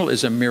eternal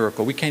is a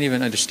miracle. We can't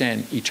even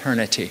understand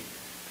eternity.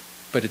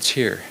 But it's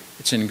here.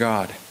 It's in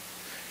God.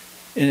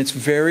 And it's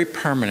very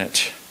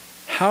permanent.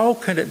 How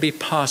could it be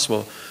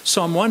possible?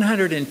 Psalm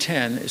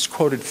 110 is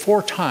quoted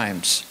 4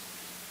 times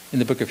in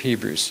the book of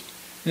Hebrews.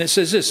 And it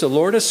says this, the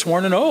Lord has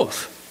sworn an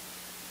oath.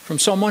 From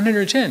Psalm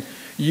 110.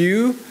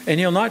 You, and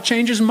he'll not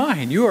change his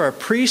mind. You are a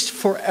priest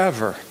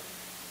forever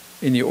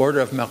in the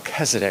order of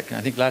Melchizedek. And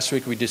I think last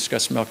week we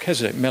discussed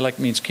Melchizedek. Melech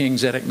means king,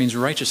 Zedek means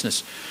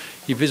righteousness.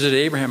 He visited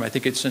Abraham, I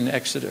think it's in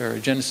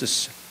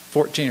Genesis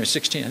 14 or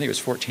 16, I think it was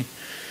 14.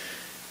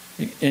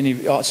 And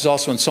it's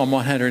also in Psalm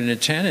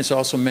 110. It's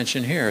also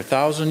mentioned here, a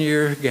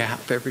 1,000-year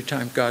gap every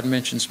time God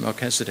mentions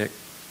Melchizedek.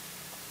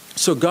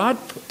 So God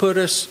put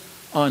us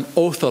on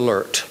oath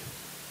alert.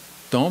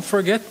 Don't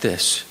forget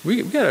this.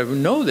 We've got to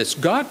know this.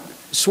 God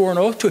swore an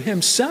oath to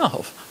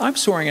himself. I'm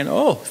swearing an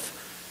oath.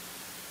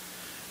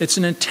 It's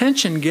an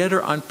intention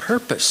getter on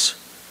purpose.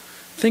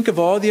 Think of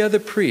all the other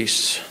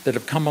priests that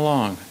have come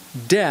along.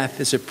 Death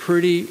is a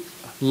pretty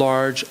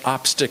large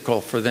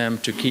obstacle for them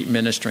to keep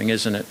ministering,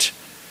 isn't it?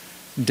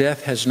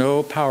 Death has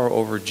no power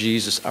over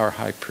Jesus, our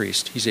high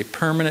priest. He's a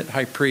permanent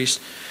high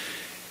priest,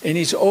 and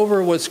he's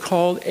over what's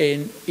called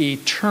an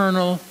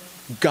eternal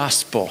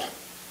gospel.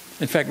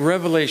 In fact,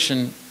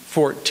 Revelation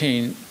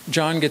 14,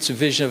 John gets a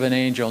vision of an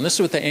angel, and this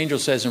is what the angel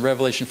says in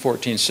Revelation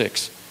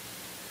 14:6.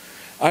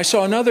 I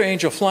saw another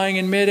angel flying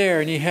in midair,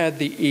 and he had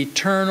the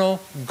eternal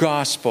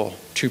gospel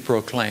to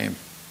proclaim.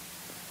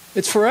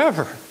 It's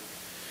forever.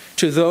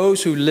 To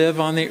those who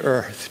live on the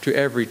earth, to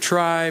every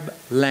tribe,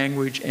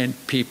 language, and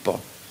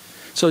people.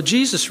 So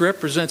Jesus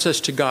represents us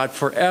to God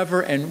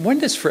forever. And when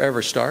does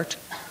forever start?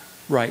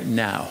 Right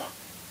now.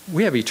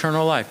 We have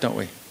eternal life, don't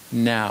we?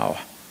 Now.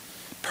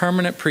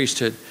 Permanent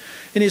priesthood.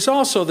 And he's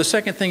also, the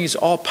second thing, he's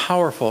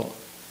all-powerful.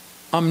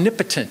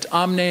 Omnipotent.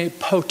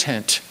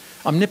 Omnipotent.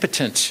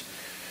 Omnipotent.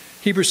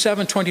 Hebrews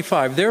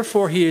 7:25.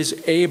 Therefore he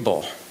is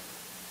able.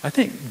 I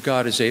think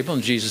God is able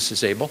and Jesus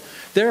is able.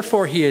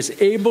 Therefore he is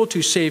able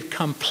to save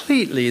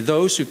completely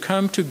those who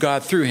come to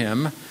God through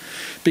him,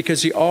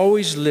 because he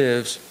always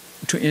lives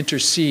to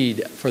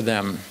intercede for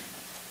them.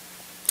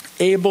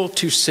 Able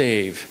to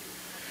save.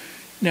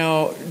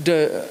 Now,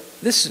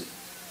 this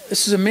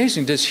is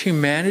amazing. Does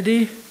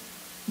humanity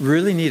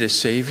really need a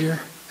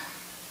savior?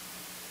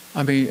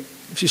 I mean,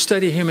 if you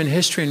study human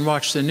history and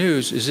watch the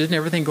news, isn't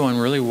everything going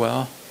really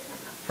well?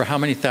 For how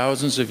many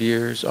thousands of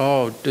years?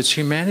 Oh, does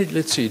humanity,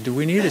 let's see, do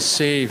we need a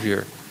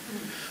savior?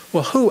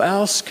 Well, who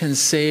else can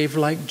save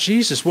like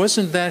Jesus?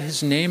 Wasn't that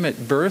his name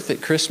at birth,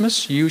 at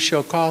Christmas? You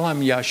shall call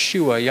him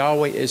Yeshua.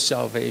 Yahweh is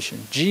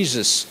salvation.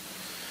 Jesus.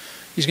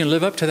 He's going to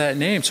live up to that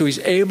name. So he's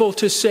able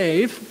to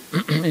save,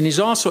 and he's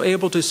also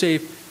able to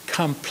save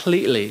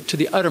completely, to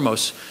the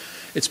uttermost.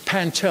 It's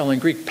pantel in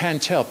Greek,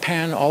 pantel,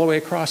 pan all the way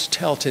across,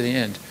 tel to the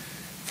end.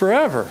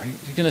 Forever.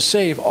 He's going to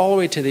save all the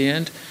way to the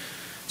end.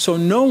 So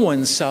no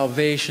one's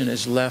salvation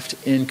is left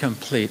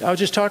incomplete. I was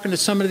just talking to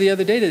somebody the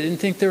other day that didn't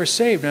think they were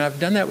saved, and I've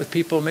done that with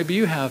people, maybe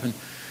you have. And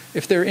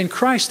if they're in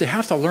Christ, they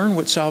have to learn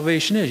what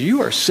salvation is. You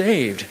are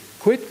saved.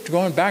 Quit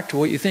going back to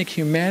what you think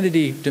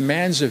humanity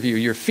demands of you,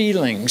 your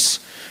feelings.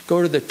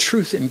 Go to the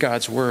truth in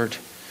God's word.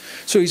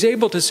 So he's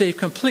able to save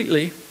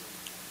completely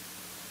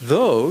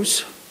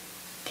those,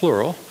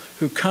 plural,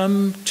 who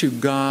come to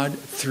God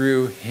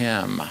through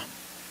him.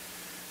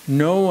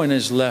 No one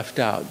is left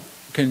out.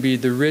 Can be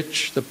the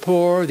rich, the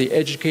poor, the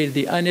educated,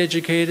 the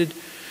uneducated,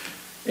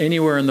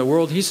 anywhere in the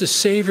world. He's the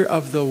Savior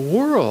of the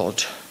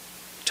world.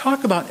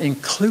 Talk about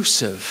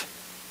inclusive.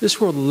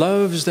 This world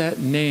loves that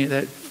name.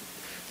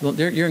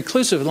 You're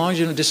inclusive as long as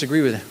you don't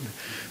disagree with him.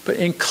 But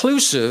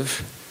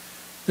inclusive,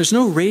 there's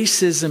no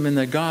racism in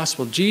the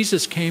gospel.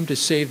 Jesus came to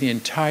save the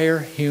entire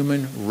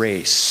human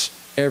race,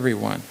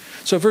 everyone.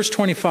 So verse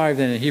 25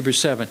 then in Hebrews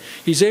 7,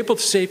 he's able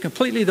to save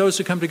completely those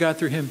who come to God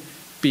through him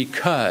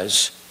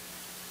because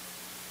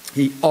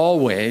he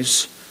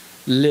always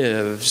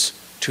lives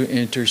to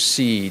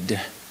intercede.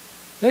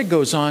 That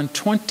goes on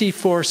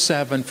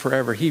 24/7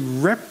 forever. He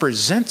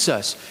represents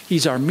us.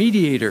 He's our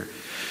mediator.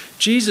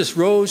 Jesus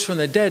rose from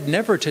the dead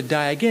never to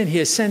die again.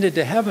 He ascended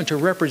to heaven to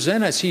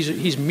represent us.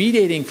 He's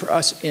mediating for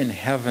us in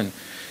heaven.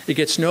 It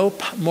gets no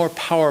more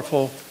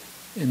powerful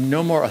and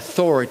no more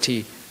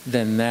authority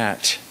than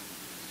that.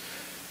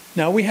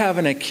 Now we have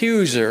an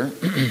accuser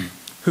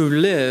who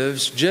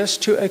lives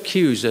just to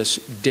accuse us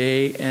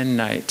day and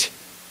night.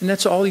 And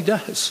that's all he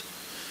does.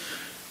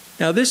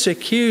 Now this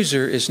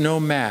accuser is no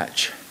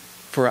match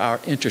for our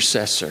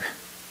intercessor,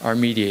 our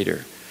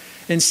mediator.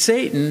 And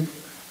Satan,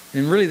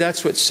 and really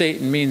that's what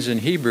Satan means in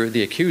Hebrew,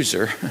 the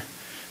accuser.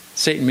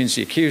 Satan means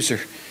the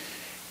accuser.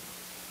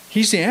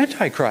 He's the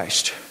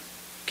Antichrist.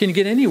 Can you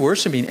get any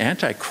worse than being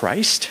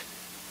Antichrist?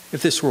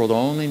 If this world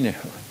only knew.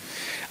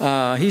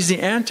 He's the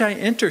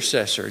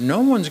anti-intercessor.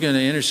 No one's going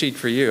to intercede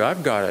for you.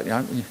 I've got it.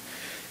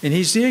 And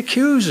he's the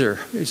accuser.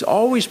 He's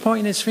always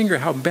pointing his finger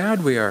how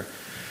bad we are.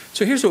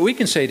 So here's what we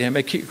can say to him.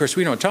 Of course,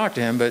 we don't talk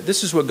to him, but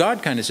this is what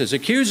God kind of says.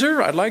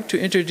 Accuser, I'd like to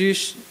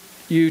introduce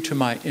you to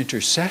my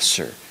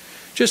intercessor.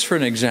 Just for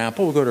an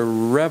example, we'll go to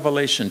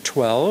Revelation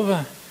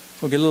 12.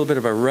 We'll get a little bit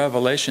of a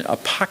revelation,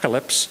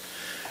 apocalypse.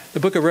 The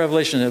book of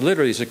Revelation, it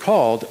literally is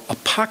called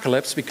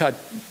apocalypse because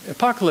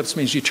apocalypse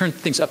means you turn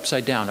things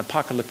upside down,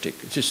 apocalyptic.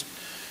 It's just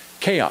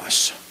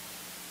chaos.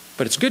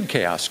 But it's good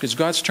chaos because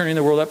God's turning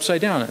the world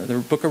upside down. The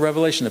book of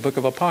Revelation, the book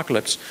of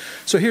Apocalypse.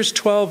 So here's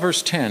 12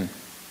 verse 10.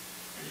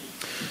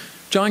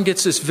 John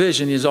gets this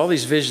vision. He has all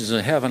these visions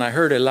in heaven. I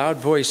heard a loud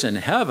voice in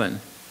heaven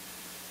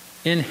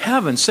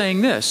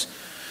saying this,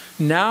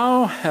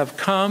 now have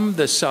come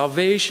the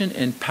salvation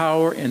and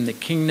power and the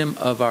kingdom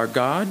of our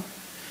God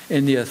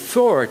and the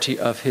authority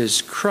of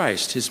his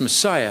Christ, his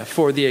Messiah.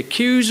 For the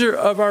accuser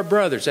of our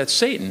brothers, that's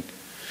Satan,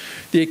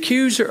 the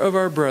accuser of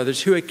our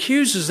brothers who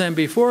accuses them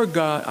before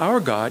God, our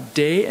God,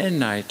 day and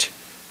night,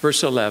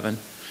 verse 11,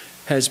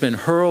 has been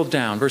hurled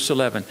down. Verse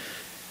 11,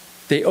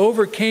 they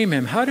overcame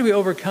him. How do we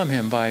overcome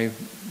him? By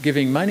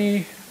giving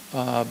money?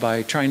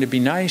 By trying to be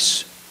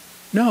nice?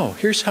 No,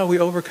 here's how we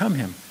overcome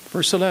him.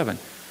 Verse 11,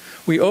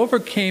 we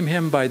overcame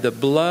him by the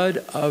blood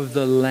of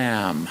the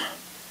Lamb,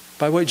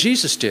 by what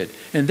Jesus did,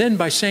 and then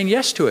by saying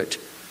yes to it,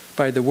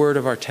 by the word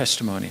of our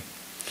testimony.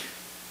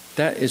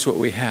 That is what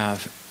we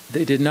have.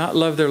 They did not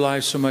love their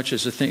lives so much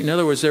as a thing. In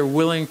other words, they're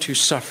willing to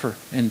suffer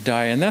and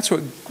die. And that's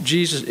what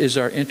Jesus is,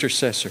 our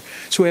intercessor.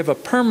 So we have a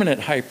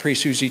permanent high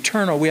priest who's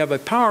eternal. We have a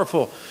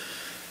powerful,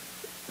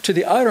 to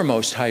the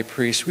uttermost high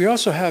priest. We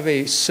also have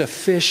a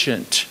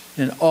sufficient,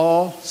 an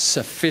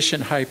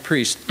all-sufficient high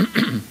priest.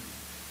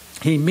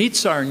 He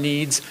meets our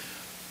needs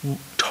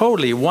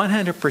totally,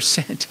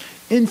 100%,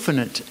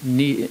 infinite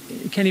need.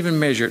 You can't even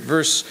measure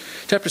it.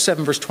 Chapter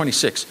 7, verse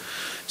 26.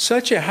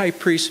 Such a high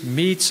priest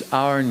meets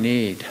our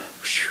need.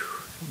 Whew.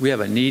 We have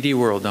a needy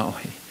world, don't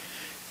we?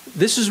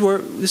 This is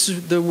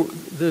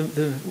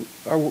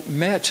our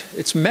met.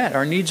 It's met.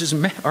 Our needs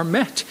are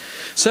met.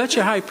 Such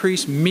a high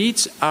priest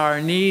meets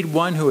our need,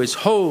 one who is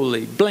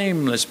holy,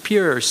 blameless,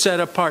 pure, set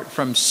apart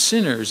from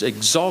sinners,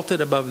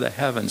 exalted above the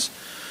heavens.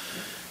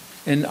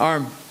 And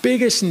our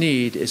biggest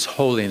need is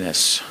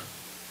holiness.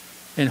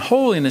 And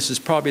holiness is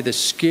probably the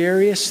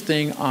scariest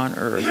thing on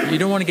earth. You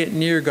don't want to get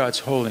near God's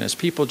holiness.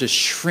 People just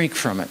shrink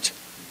from it.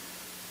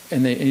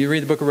 And you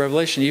read the book of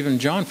Revelation, even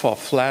John fall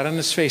flat on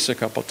his face a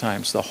couple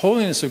times. The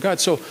holiness of God.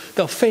 So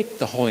they'll fake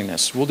the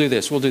holiness. We'll do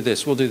this, we'll do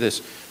this, we'll do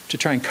this to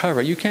try and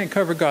cover it. You can't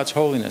cover God's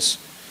holiness.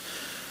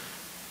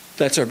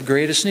 That's our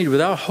greatest need.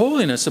 Without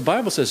holiness, the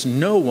Bible says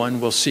no one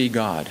will see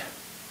God.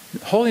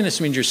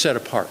 Holiness means you're set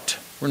apart.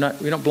 We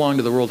don't belong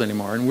to the world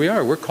anymore. And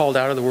we're called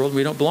out of the world.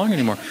 We don't belong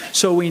anymore.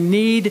 So we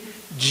need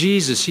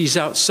Jesus. He's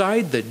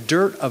outside the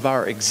dirt of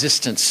our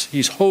existence.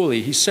 He's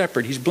holy. He's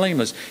separate. He's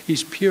blameless.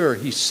 He's pure.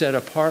 He's set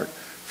apart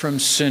from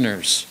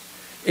sinners,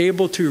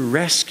 able to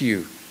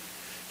rescue.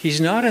 He's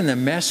not in the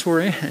mess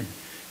we're in.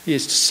 He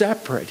is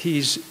separate.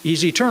 He's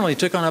eternal. He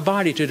took on a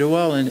body to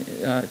dwell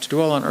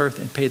on earth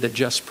and pay the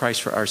just price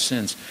for our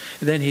sins.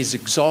 And then he's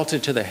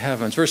exalted to the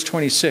heavens. Verse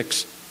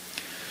 26.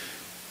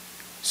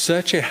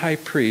 Such a high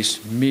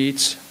priest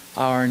meets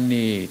our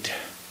need.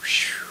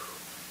 Whew.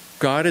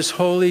 God is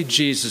holy,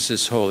 Jesus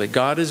is holy.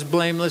 God is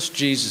blameless,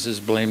 Jesus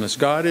is blameless.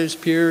 God is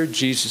pure,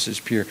 Jesus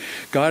is pure.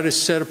 God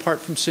is set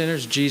apart from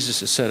sinners,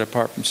 Jesus is set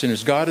apart from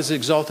sinners. God is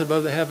exalted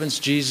above the heavens,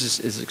 Jesus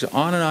is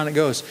on and on it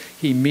goes.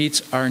 He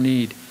meets our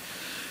need.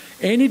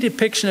 Any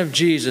depiction of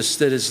Jesus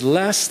that is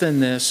less than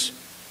this,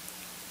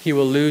 he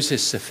will lose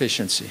his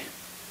sufficiency.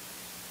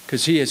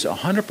 Because he is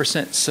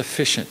 100%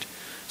 sufficient.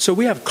 So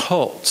we have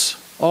cults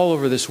all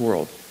over this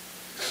world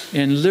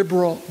in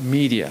liberal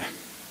media.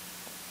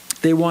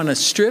 They want to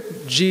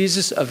strip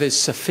Jesus of his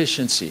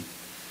sufficiency.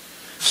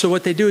 So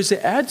what they do is they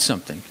add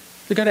something.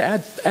 They've got to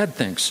add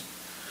things.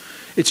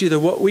 It's either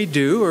what we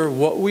do or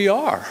what we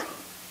are.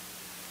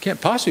 Can't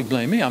possibly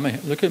blame me.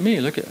 Look at me.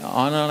 Look at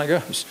on and on it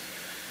goes.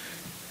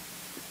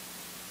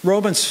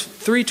 Romans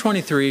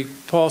 3:23,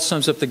 Paul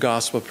sums up the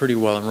gospel pretty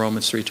well in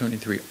Romans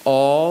 3:23.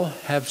 All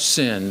have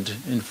sinned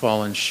and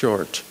fallen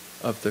short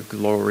of the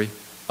glory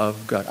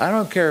of God. I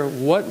don't care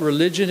what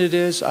religion it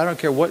is. I don't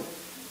care what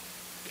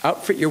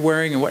outfit you're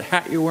wearing and what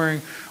hat you're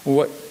wearing or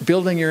what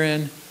building you're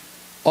in.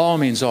 All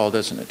means all,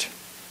 doesn't it?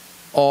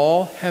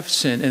 All have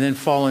sinned and then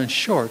fallen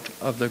short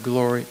of the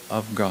glory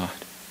of God.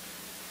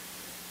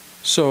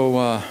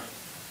 So,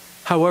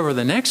 however,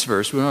 the next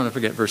verse, we don't want to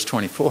forget verse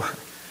 24.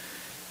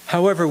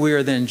 However, we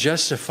are then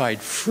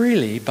justified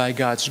freely by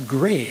God's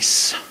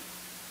grace.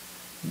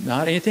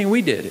 Not anything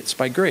we did. It's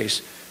by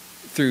grace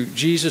through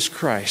Jesus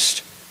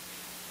Christ.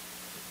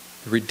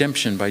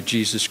 Redemption by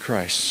Jesus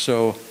Christ.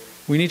 So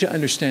we need to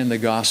understand the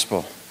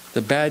gospel.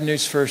 The bad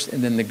news first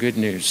and then the good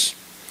news.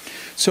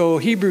 So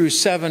Hebrews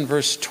 7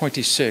 verse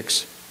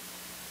 26.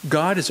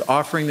 God is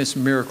offering this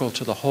miracle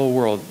to the whole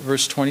world.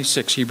 Verse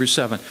 26, Hebrews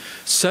 7.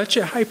 Such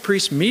a high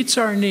priest meets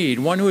our need,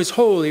 one who is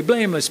holy,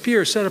 blameless,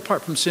 pure, set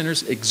apart from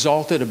sinners,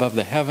 exalted above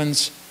the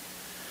heavens.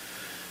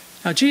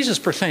 Now, Jesus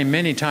proclaimed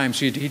many times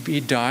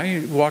he'd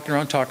die. He'd walk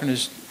around talking to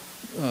his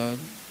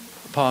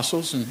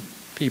apostles and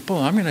people,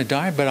 I'm going to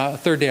die, but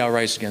third day I'll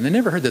rise again. They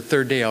never heard the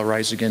third day I'll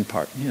rise again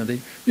part.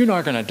 You're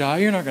not going to die.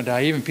 You're not going to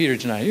die. Even Peter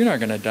denied, you're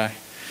not going to die.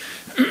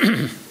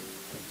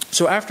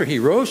 So after he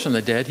rose from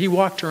the dead, he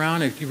walked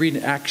around, if you read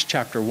in Acts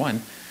chapter 1,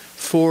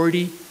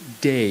 40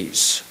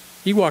 days.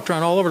 He walked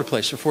around all over the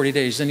place for 40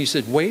 days. Then he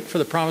said, wait for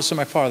the promise of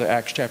my Father,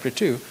 Acts chapter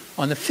 2.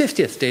 On the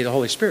 50th day, the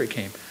Holy Spirit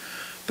came.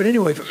 But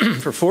anyway,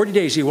 for 40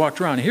 days he walked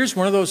around. Here's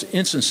one of those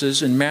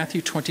instances in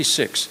Matthew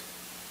 26.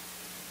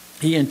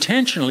 He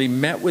intentionally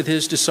met with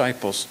his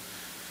disciples.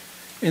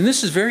 And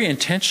this is very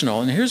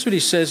intentional. And here's what he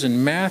says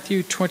in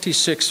Matthew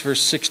 26,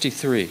 verse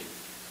 63.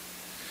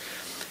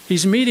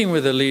 He's meeting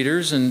with the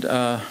leaders and with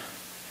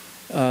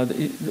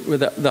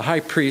the high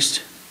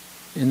priest,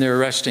 and they're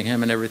arresting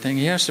him and everything.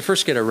 He has to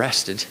first get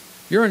arrested.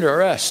 You're under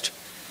arrest.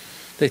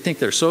 They think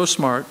they're so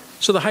smart.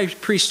 So the high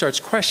priest starts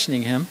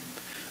questioning him.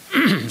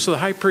 So the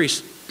high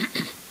priest,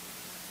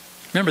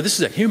 remember, this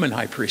is a human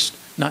high priest,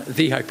 not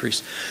the high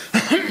priest.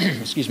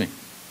 Excuse me.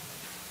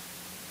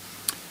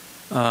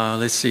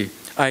 Let's see.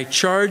 I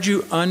charge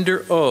you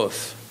under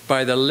oath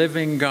by the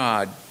living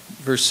God,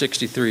 verse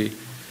 63.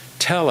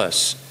 Tell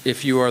us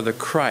if you are the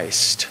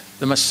Christ,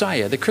 the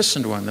Messiah, the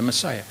christened one, the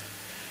Messiah,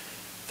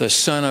 the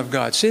Son of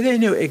God. See, they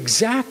knew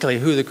exactly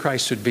who the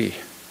Christ would be.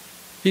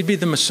 He'd be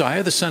the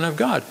Messiah, the Son of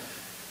God.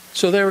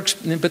 So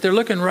but they're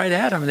looking right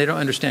at him and they don't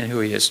understand who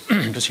he is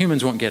because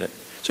humans won't get it.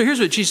 So here's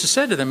what Jesus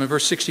said to them in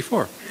verse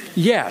 64.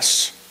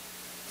 Yes.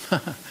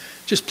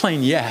 Just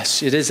plain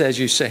yes. It is as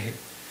you say.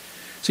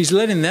 So he's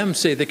letting them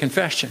say the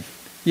confession.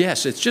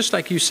 Yes, it's just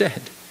like you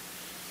said.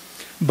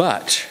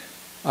 But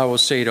I will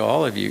say to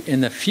all of you, in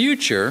the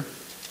future,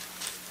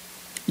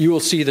 you will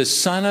see the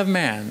Son of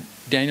Man.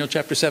 Daniel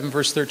chapter 7,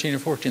 verse 13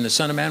 and 14. The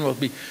Son of Man will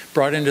be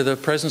brought into the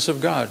presence of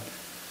God.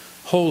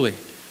 Holy.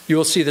 You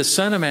will see the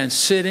Son of Man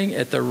sitting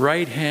at the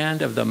right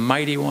hand of the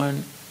Mighty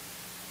One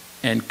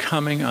and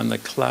coming on the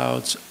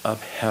clouds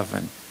of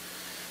heaven.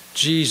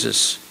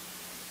 Jesus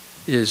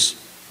is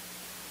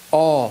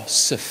all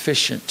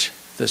sufficient.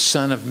 The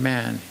Son of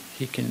Man.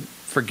 He can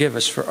forgive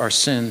us for our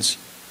sins.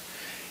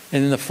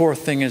 And then the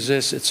fourth thing is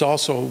this. It's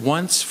also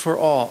once for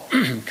all,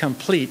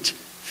 complete,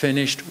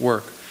 finished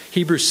work.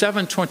 Hebrews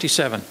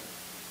 7:27.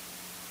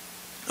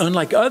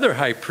 Unlike other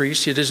high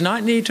priests, he does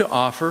not need to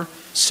offer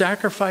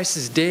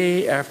sacrifices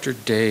day after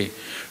day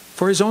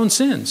for his own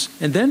sins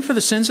and then for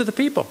the sins of the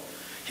people.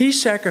 He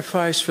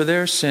sacrificed for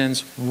their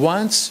sins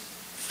once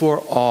for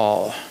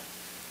all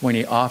when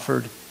he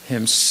offered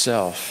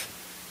himself.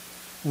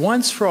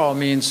 Once for all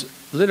means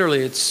literally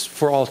it's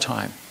for all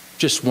time.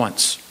 Just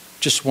once.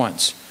 Just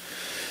once.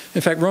 In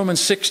fact, Romans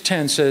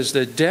 6:10 says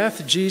the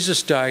death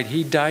Jesus died,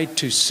 he died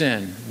to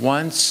sin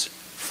once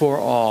for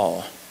all.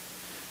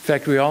 In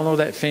fact, we all know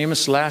that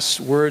famous last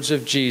words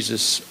of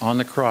Jesus on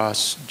the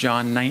cross,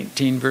 John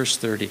 19, verse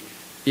 30.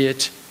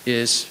 It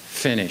is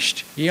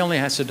finished. He only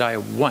has to die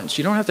once.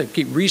 You don't have to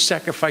keep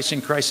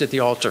re-sacrificing Christ at the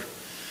altar.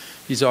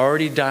 He's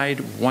already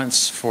died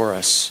once for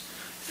us.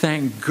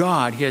 Thank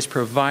God he has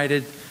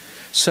provided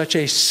such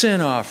a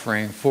sin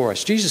offering for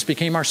us. Jesus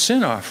became our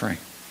sin offering.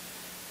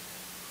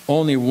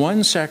 Only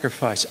one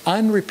sacrifice,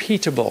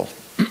 unrepeatable.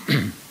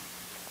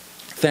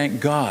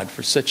 Thank God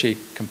for such a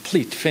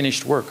complete,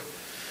 finished work.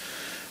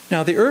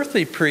 Now, the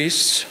earthly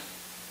priests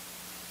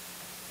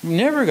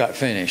never got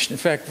finished. In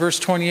fact, verse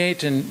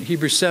 28 in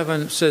Hebrews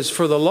 7 says,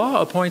 for the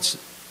law appoints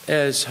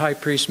as high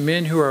priests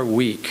men who are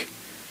weak.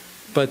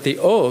 But the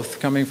oath,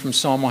 coming from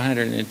Psalm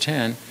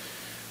 110,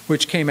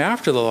 which came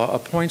after the law,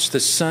 appoints the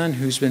Son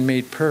who's been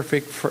made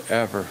perfect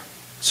forever.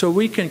 So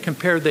we can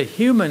compare the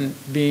human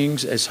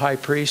beings as high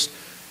priests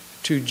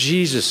to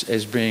Jesus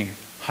as being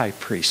high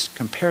priest.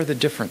 Compare the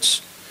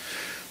difference.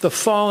 The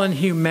fallen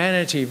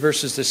humanity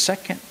versus the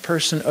second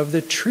person of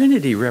the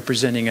Trinity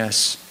representing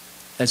us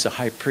as a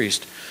high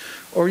priest.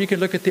 Or you could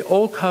look at the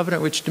old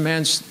covenant, which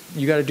demands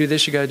you got to do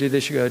this, you got to do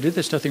this, you got to do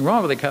this. Nothing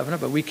wrong with the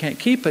covenant, but we can't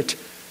keep it,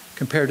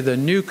 compared to the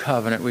new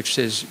covenant, which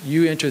says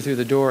you enter through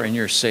the door and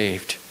you're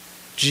saved.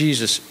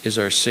 Jesus is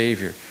our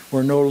Savior.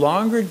 We're no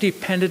longer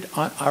dependent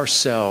on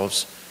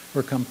ourselves.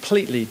 We're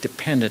completely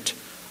dependent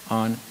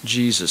on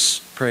Jesus.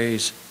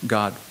 Praise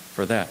God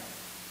for that.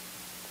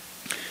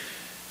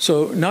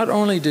 So not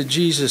only did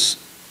Jesus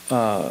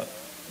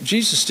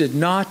did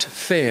not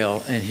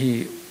fail, and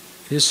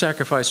his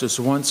sacrifice was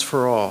once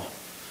for all.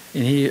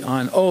 And he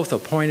on oath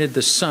appointed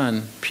the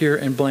Son pure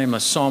and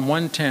blameless. Psalm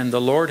 110, the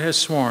Lord has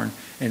sworn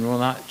and will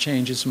not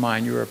change his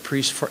mind. You are a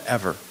priest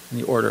forever. in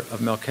the order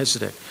of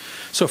Melchizedek.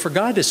 So for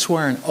God to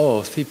swear an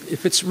oath,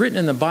 if it's written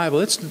in the Bible,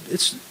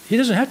 he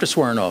doesn't have to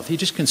swear an oath. He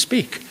just can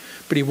speak.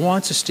 But he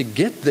wants us to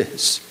get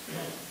this.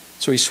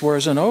 So he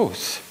swears an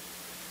oath.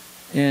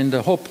 And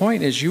the whole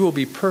point is you will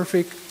be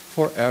perfect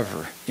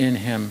forever in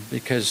him,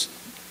 because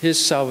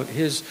his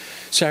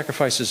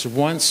sacrifice is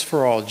once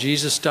for all.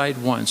 Jesus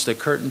died once. The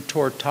curtain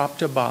tore top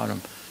to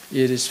bottom.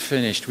 It is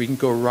finished. We can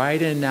go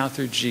right in now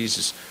through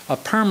Jesus, a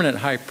permanent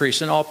high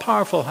priest, an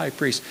all-powerful high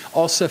priest,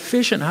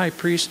 all-sufficient high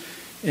priest,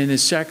 and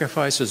his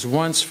sacrifice is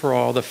once for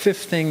all. The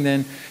fifth thing,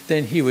 then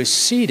he was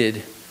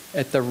seated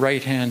at the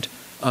right hand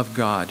of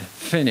God.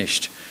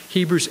 Finished.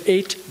 Hebrews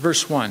 8,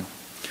 verse 1.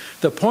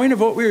 The point of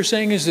what we are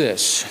saying is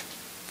this.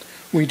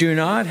 We do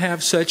not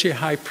have such a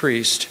high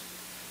priest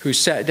who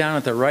sat down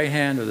at the right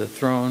hand of the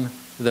throne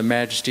of the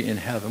majesty in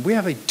heaven. We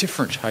have a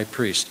different high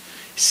priest,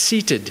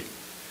 seated.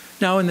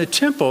 Now in the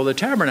temple, the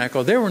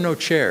tabernacle, there were no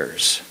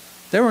chairs.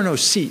 There were no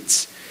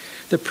seats.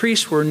 The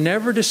priests were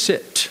never to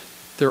sit.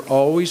 They're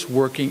always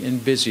working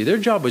and busy. Their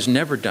job was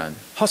never done.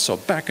 Hustle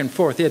back and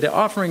forth. They had the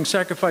offering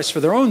sacrifice for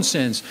their own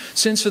sins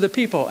for the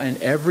people.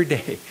 And every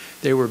day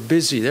they were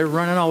busy. They're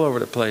running all over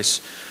the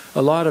place.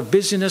 A lot of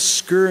busyness,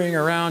 scurrying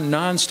around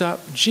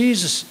nonstop.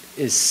 Jesus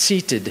is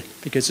seated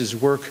because his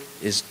work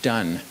is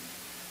done,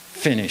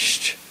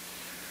 finished.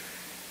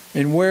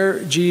 And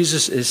where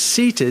Jesus is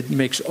seated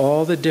makes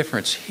all the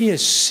difference. He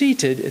is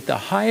seated at the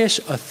highest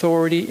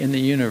authority in the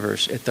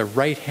universe, at the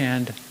right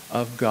hand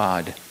of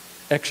God,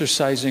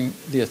 exercising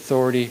the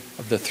authority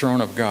of the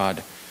throne of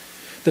God.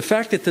 The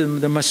fact that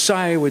the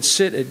Messiah would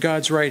sit at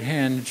God's right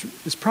hand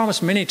is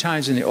promised many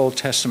times in the Old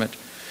Testament.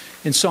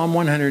 In Psalm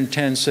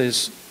 110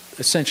 says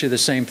essentially the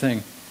same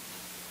thing.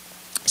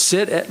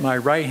 Sit at my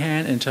right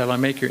hand until I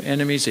make your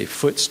enemies a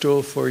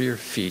footstool for your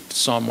feet.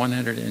 Psalm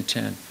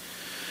 110.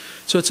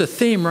 So it's a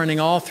theme running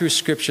all through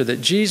Scripture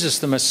that Jesus,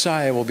 the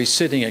Messiah, will be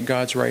sitting at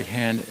God's right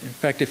hand. In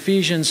fact,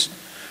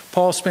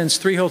 Paul spends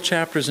 3 whole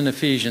chapters in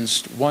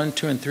Ephesians 1,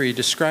 2, and 3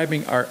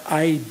 describing our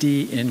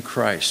ID in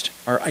Christ,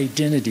 our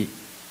identity.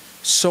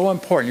 So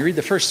important. You read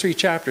the first 3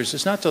 chapters.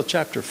 It's not till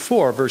chapter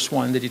 4, verse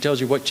 1, that he tells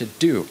you what to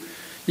do.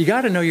 You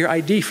got to know your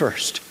ID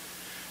first.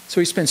 So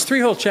he spends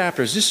 3 whole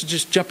chapters. This is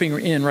just jumping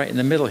in right in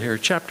the middle here.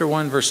 Chapter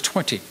 1, verse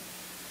 20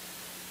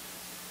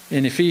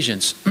 in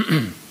Ephesians.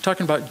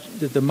 Talking about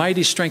the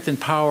mighty strength and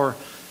power,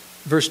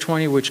 verse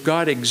 20, which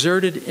God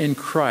exerted in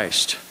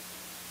Christ.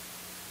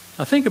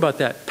 Now think about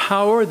that.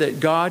 Power that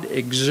God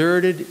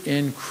exerted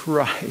in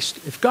Christ.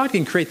 If God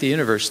can create the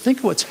universe, think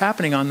of what's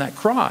happening on that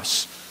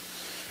cross.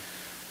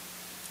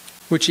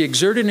 Which he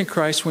exerted in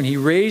Christ when he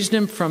raised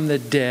him from the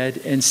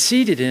dead and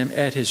seated him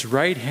at his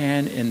right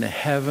hand in the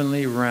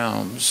heavenly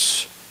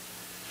realms,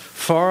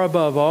 far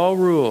above all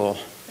rule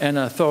and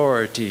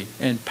authority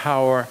and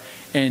power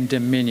and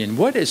dominion.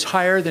 What is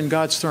higher than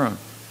God's throne?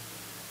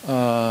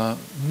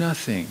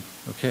 Nothing,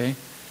 okay?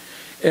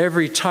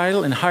 Every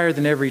title and higher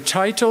than every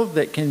title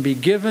that can be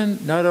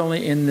given, not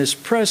only in this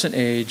present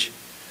age,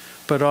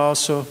 but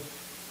also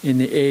in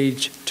the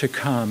age to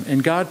come.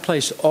 And God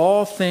placed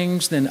all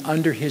things then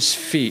under his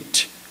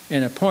feet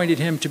and appointed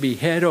him to be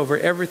head over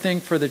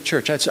everything for the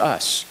church. That's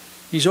us.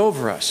 He's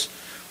over us,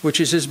 which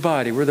is his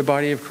body. We're the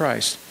body of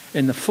Christ.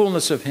 In the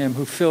fullness of him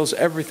who fills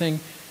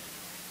everything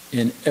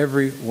in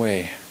every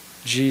way.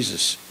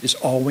 Jesus is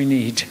all we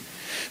need.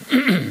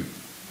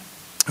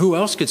 Who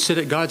else could sit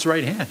at God's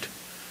right hand?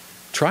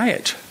 Try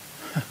it.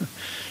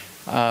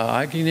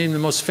 I can name the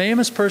most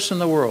famous person in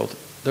the world,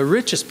 the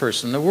richest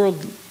person. The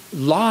world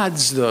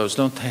lauds those,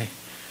 don't they?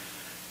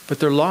 But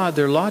their laud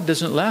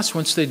doesn't last.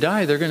 Once they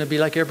die, they're going to be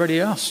like everybody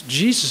else.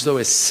 Jesus, though,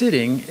 is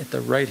sitting at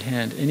the right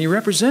hand, and he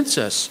represents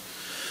us.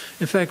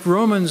 In fact,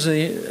 Romans,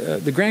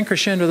 the grand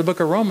crescendo of the book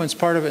of Romans,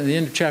 part of it in the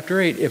end of chapter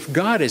 8, if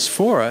God is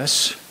for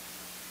us,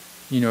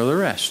 you know the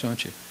rest,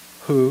 don't you?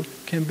 Who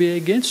can be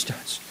against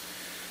us?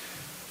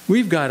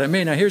 We've got it.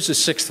 Now, here's the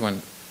 6th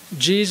one.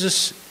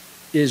 Jesus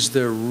is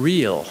the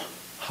real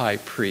high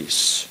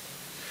priest.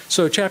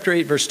 So, chapter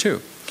 8, verse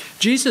 2.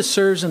 Jesus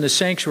serves in the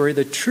sanctuary,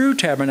 the true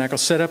tabernacle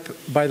set up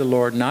by the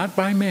Lord, not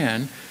by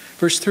man.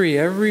 Verse 3,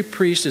 every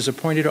priest is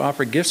appointed to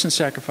offer gifts and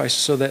sacrifices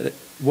so that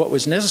what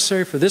was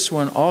necessary for this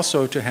one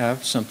also to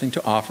have something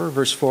to offer.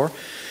 Verse 4,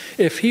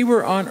 if he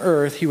were on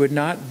earth, he would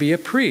not be a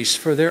priest,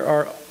 for there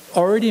are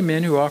already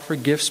men who offer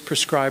gifts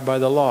prescribed by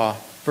the law.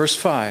 Verse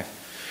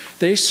 5,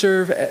 they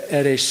serve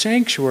at a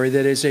sanctuary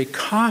that is a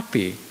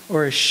copy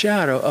or a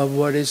shadow of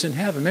what is in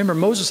heaven. Remember,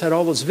 Moses had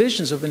all those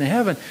visions of in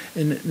heaven,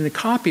 and the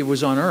copy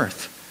was on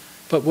earth.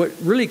 But what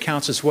really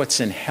counts is what's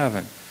in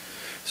heaven.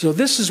 So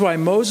this is why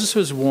Moses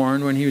was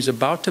warned when he was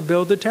about to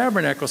build the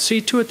tabernacle.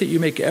 See to it that you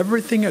make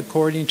everything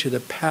according to the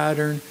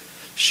pattern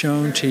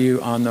shown to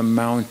you on the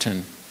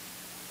mountain.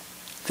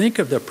 Think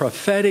of the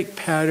prophetic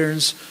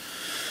patterns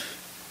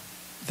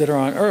that are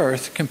on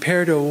earth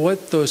compared to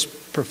what those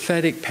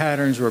prophetic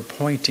patterns were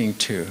pointing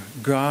to.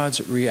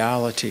 God's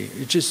reality.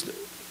 It's just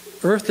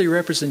earthly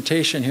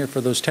representation here for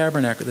those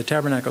the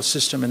tabernacle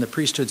system and the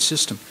priesthood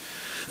system.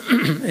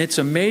 It's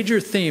a major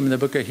theme in the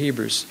book of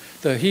Hebrews.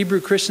 The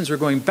Hebrew Christians were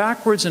going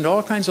backwards into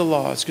all kinds of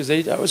laws because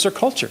that was their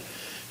culture.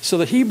 So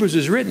the Hebrews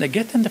was written to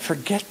get them to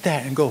forget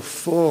that and go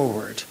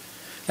forward.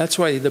 That's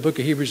why the book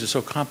of Hebrews is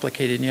so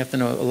complicated, and you have to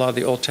know a lot of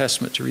the Old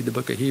Testament to read the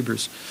book of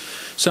Hebrews.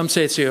 Some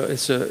say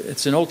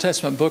it's an Old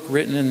Testament book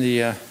written in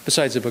the,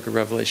 besides the book of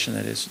Revelation,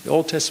 that is, the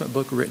Old Testament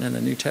book written in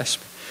the New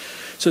Testament.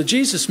 So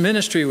Jesus'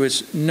 ministry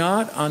was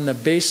not on the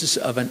basis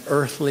of an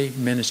earthly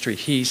ministry.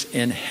 He's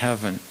in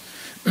heaven.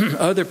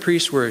 Other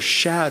priests were a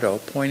shadow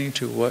pointing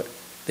to what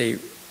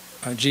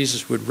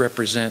Jesus would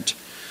represent.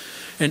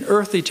 An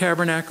earthly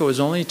tabernacle is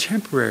only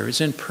temporary,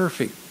 it's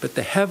imperfect, but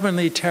the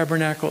heavenly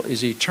tabernacle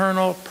is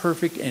eternal,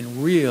 perfect,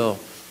 and real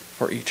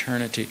for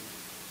eternity.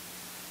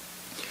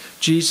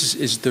 Jesus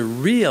is the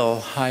real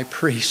high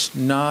priest,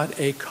 not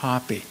a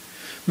copy.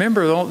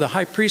 Remember, the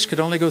high priest could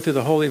only go through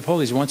the Holy of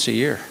Holies once a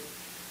year.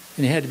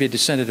 And he had to be a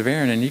descendant of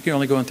Aaron, and he could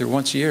only go in through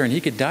once a year, and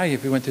he could die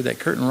if he went through that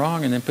curtain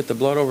wrong and then put the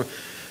blood over.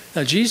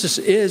 Now, Jesus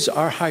is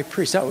our high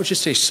priest. That was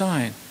just a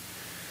sign.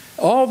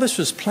 All this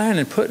was planned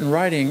and put in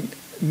writing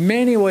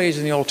many ways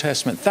in the Old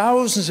Testament,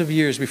 thousands of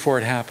years before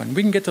it happened.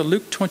 We can get to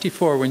Luke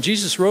 24, when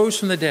Jesus rose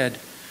from the dead.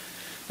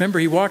 Remember,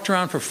 he walked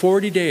around for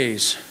 40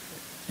 days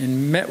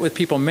and met with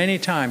people many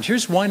times.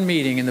 Here's one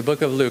meeting in the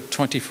book of Luke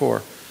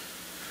 24.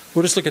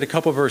 We'll just look at a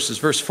couple verses.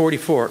 Verse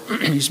 44,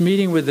 he's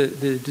meeting with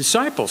the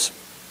disciples.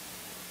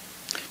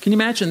 Can you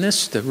imagine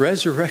this? The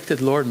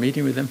resurrected Lord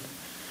meeting with them.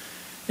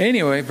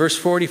 Anyway, verse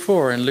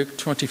 44 in Luke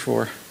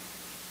 24.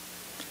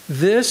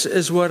 This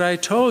is what I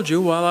told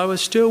you while I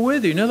was still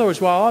with you. In other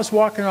words, while I was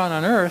walking around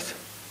on earth,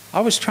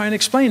 I was trying to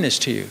explain this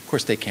to you. Of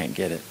course, they can't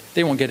get it.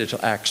 They won't get it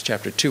until Acts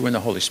chapter 2 when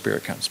the Holy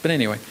Spirit comes. But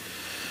anyway,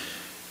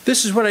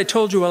 this is what I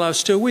told you while I was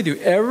still with you.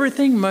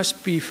 Everything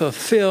must be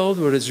fulfilled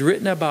what is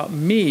written about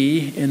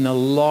me in the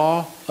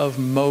law of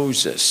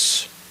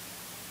Moses,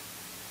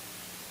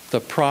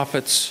 the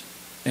prophets,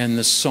 and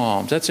the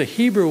Psalms. That's a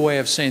Hebrew way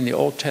of saying the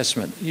Old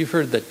Testament. You've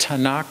heard the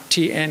Tanakh,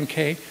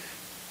 T-N-K.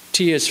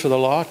 T is for the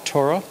law,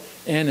 Torah.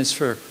 N is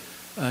for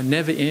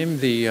Nevi'im,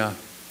 the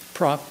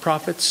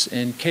prophets.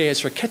 And K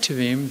is for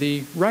Ketuvim,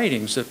 the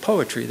writings, the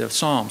poetry, the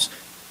Psalms.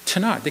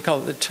 Tanakh, they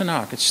call it the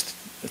Tanakh. It's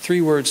 3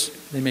 words,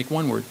 they make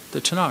 1 word,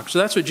 the Tanakh. So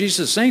that's what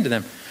Jesus is saying to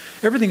them.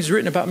 Everything's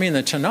written about me in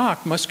the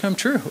Tanakh must come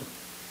true.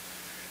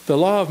 The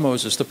law of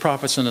Moses, the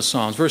prophets, and the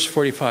Psalms. Verse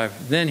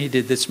 45, then he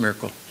did this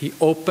miracle. He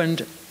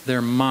opened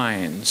their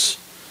minds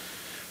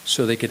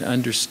so they could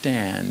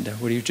understand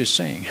what he was just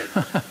saying.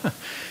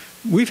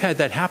 We've had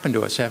that happen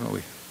to us, haven't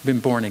we? Been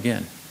born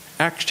again.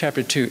 Acts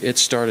chapter 2, it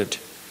started.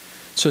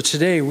 So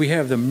today we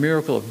have the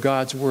miracle of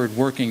God's word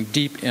working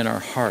deep in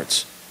our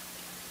hearts.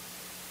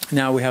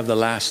 Now we have the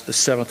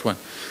 7th one.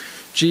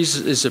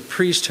 Jesus is a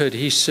priesthood.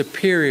 He's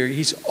superior.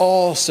 He's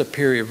all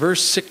superior.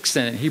 Verse 6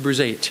 then in Hebrews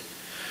 8.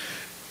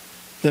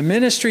 The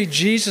ministry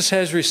Jesus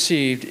has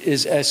received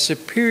is as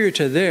superior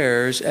to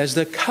theirs as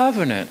the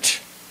covenant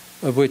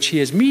of which he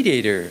is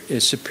mediator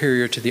is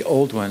superior to the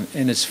old one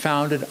and is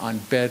founded on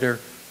better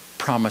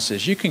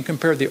promises. You can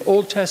compare the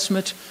Old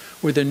Testament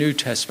with the New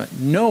Testament.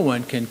 No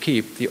one can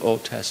keep the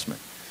Old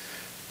Testament.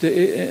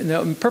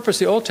 The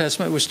purpose of the Old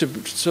Testament was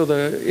so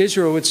the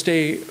Israel would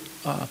stay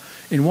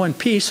in one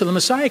piece so the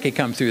Messiah could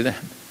come through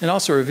them. It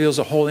also reveals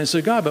the holiness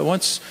of God.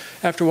 But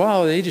after a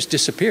while, they just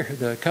disappear.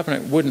 The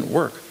covenant wouldn't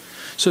work.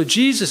 So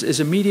Jesus is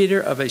a mediator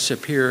of a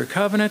superior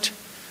covenant.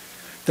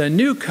 The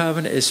new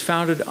covenant is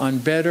founded on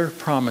better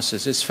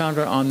promises. It's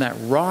founded on that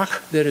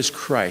rock that is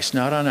Christ,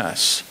 not on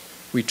us.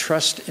 We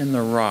trust in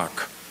the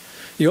rock.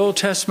 The Old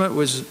Testament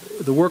was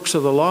the works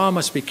of the law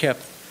must be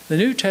kept. The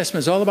New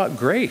Testament is all about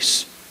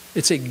grace.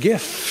 It's a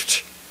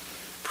gift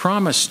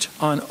promised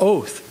on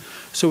oath.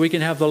 So we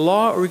can have the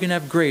law or we can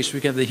have grace. We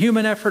can have the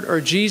human effort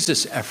or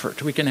Jesus'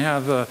 effort. We can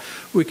have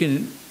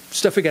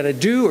stuff we got to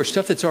do or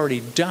stuff that's already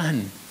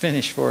done,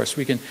 finished for us.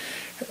 We can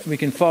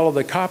follow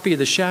the copy of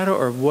the shadow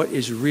or what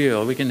is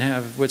real. We can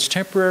have what's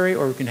temporary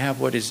or we can have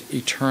what is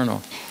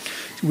eternal.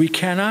 We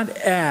cannot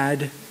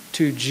add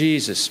to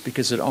Jesus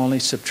because it only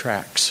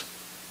subtracts.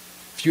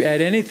 If you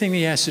add anything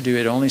he has to do,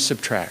 it only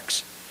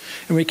subtracts.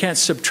 And we can't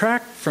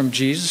subtract from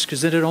Jesus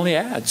because then it only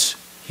adds.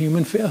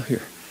 Human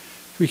failure.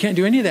 We can't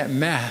do any of that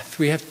math.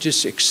 We have to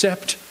just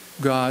accept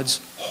God's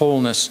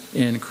wholeness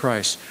in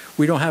Christ.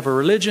 We don't have a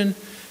religion.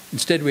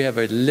 Instead, we have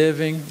a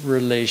living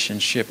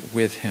relationship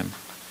with him.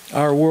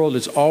 Our world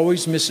is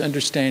always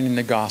misunderstanding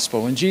the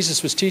gospel. When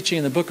Jesus was teaching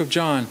in the book of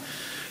John,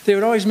 they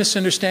would always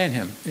misunderstand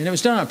him. And it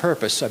was done on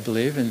purpose, I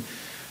believe. And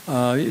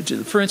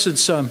for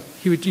instance,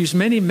 he would use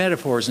many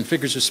metaphors and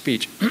figures of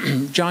speech.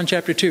 John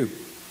chapter 2,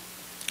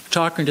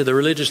 talking to the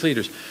religious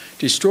leaders.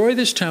 Destroy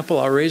this temple,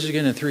 I'll raise it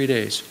again in 3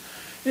 days.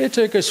 It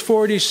took us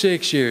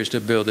 46 years to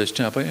build this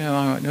temple.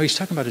 No, he's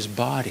talking about his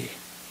body.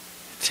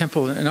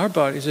 Temple in our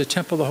body is a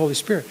temple of the Holy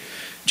Spirit.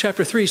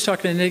 Chapter 3, he's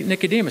talking to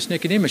Nicodemus.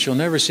 Nicodemus, you'll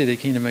never see the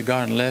kingdom of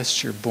God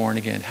unless you're born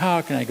again.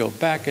 How can I go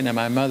back into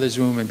my mother's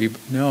womb and be...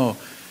 No,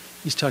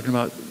 he's talking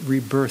about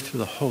rebirth through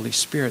the Holy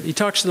Spirit. He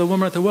talks to the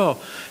woman at the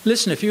well.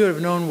 Listen, if you would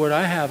have known what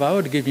I have, I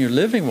would have given you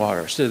living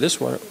water instead of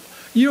this water.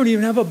 You don't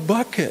even have a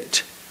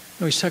bucket.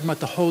 No, he's talking about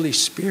the Holy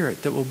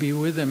Spirit that will be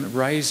with them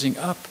rising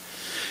up.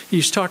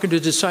 He's talking to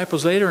the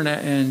disciples later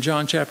in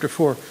John chapter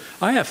 4.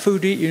 I have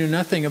food to eat you know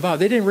nothing about.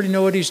 They didn't really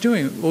know what he's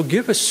doing. Well,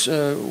 give us,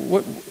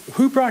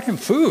 who brought him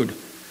food?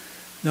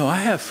 No, I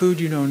have food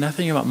you know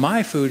nothing about.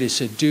 My food is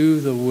to do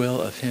the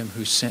will of him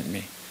who sent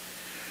me.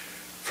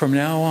 From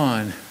now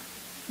on,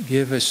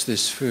 give us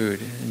this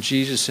food. And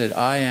Jesus said,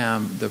 I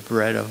am the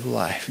bread of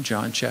life,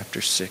 John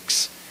chapter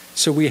 6.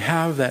 So we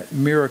have that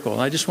miracle.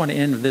 And I just want to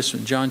end with this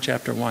one, John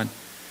chapter 1.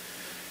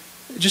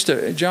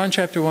 John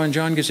chapter 1,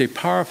 John gives a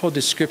powerful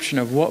description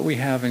of what we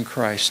have in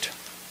Christ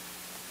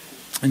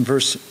in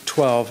verse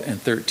 12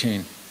 and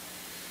 13.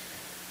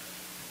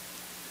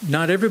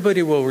 Not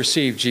everybody will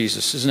receive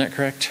Jesus, isn't that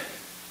correct?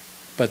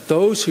 But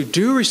those who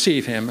do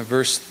receive him,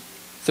 verse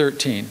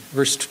 13,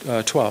 verse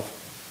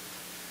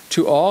 12,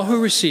 to all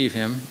who receive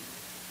him,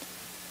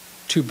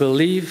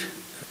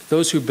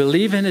 those who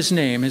believe in his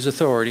name, his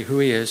authority, who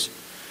he is,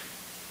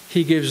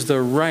 he gives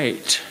the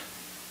right,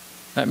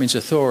 that means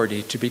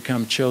authority, to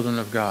become children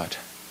of God.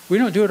 We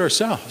don't do it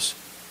ourselves.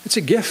 It's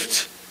a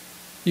gift.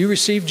 You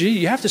receive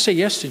Jesus. You have to say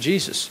yes to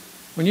Jesus.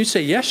 When you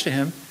say yes to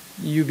him,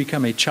 you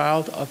become a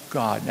child of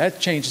God. That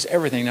changes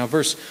everything. Now,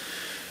 verse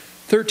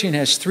 13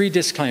 has 3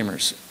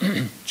 disclaimers.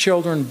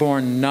 Children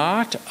born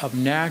not of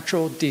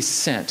natural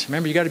descent.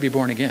 Remember, you got to be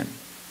born again.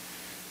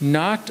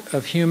 Not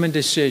of human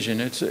decision.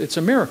 It's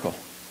a miracle.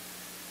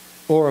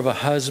 Or of a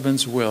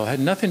husband's will. It had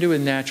nothing to do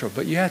with natural,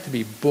 but you have to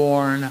be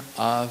born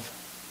of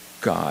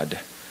God.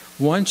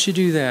 Once you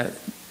do that,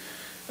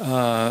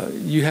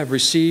 you have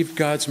received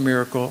God's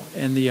miracle,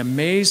 and the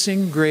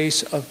amazing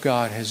grace of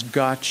God has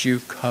got you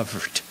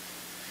covered.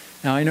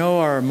 Now, I know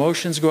our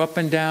emotions go up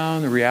and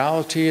down, the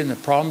reality and the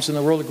problems in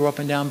the world go up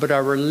and down, but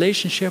our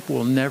relationship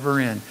will never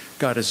end.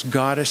 God has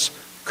got us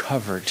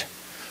covered.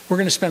 We're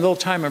going to spend a little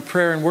time in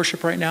prayer and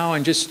worship right now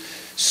and just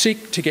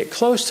seek to get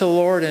close to the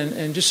Lord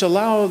and just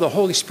allow the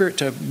Holy Spirit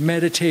to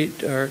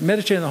meditate on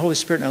the Holy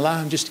Spirit and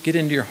allow him just to get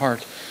into your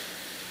heart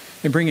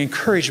and bring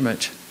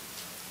encouragement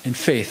and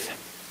faith.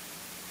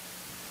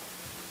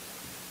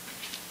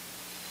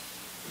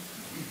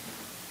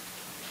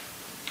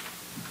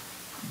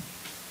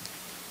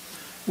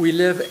 We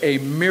live a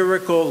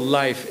miracle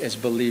life as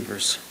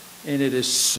believers, and it is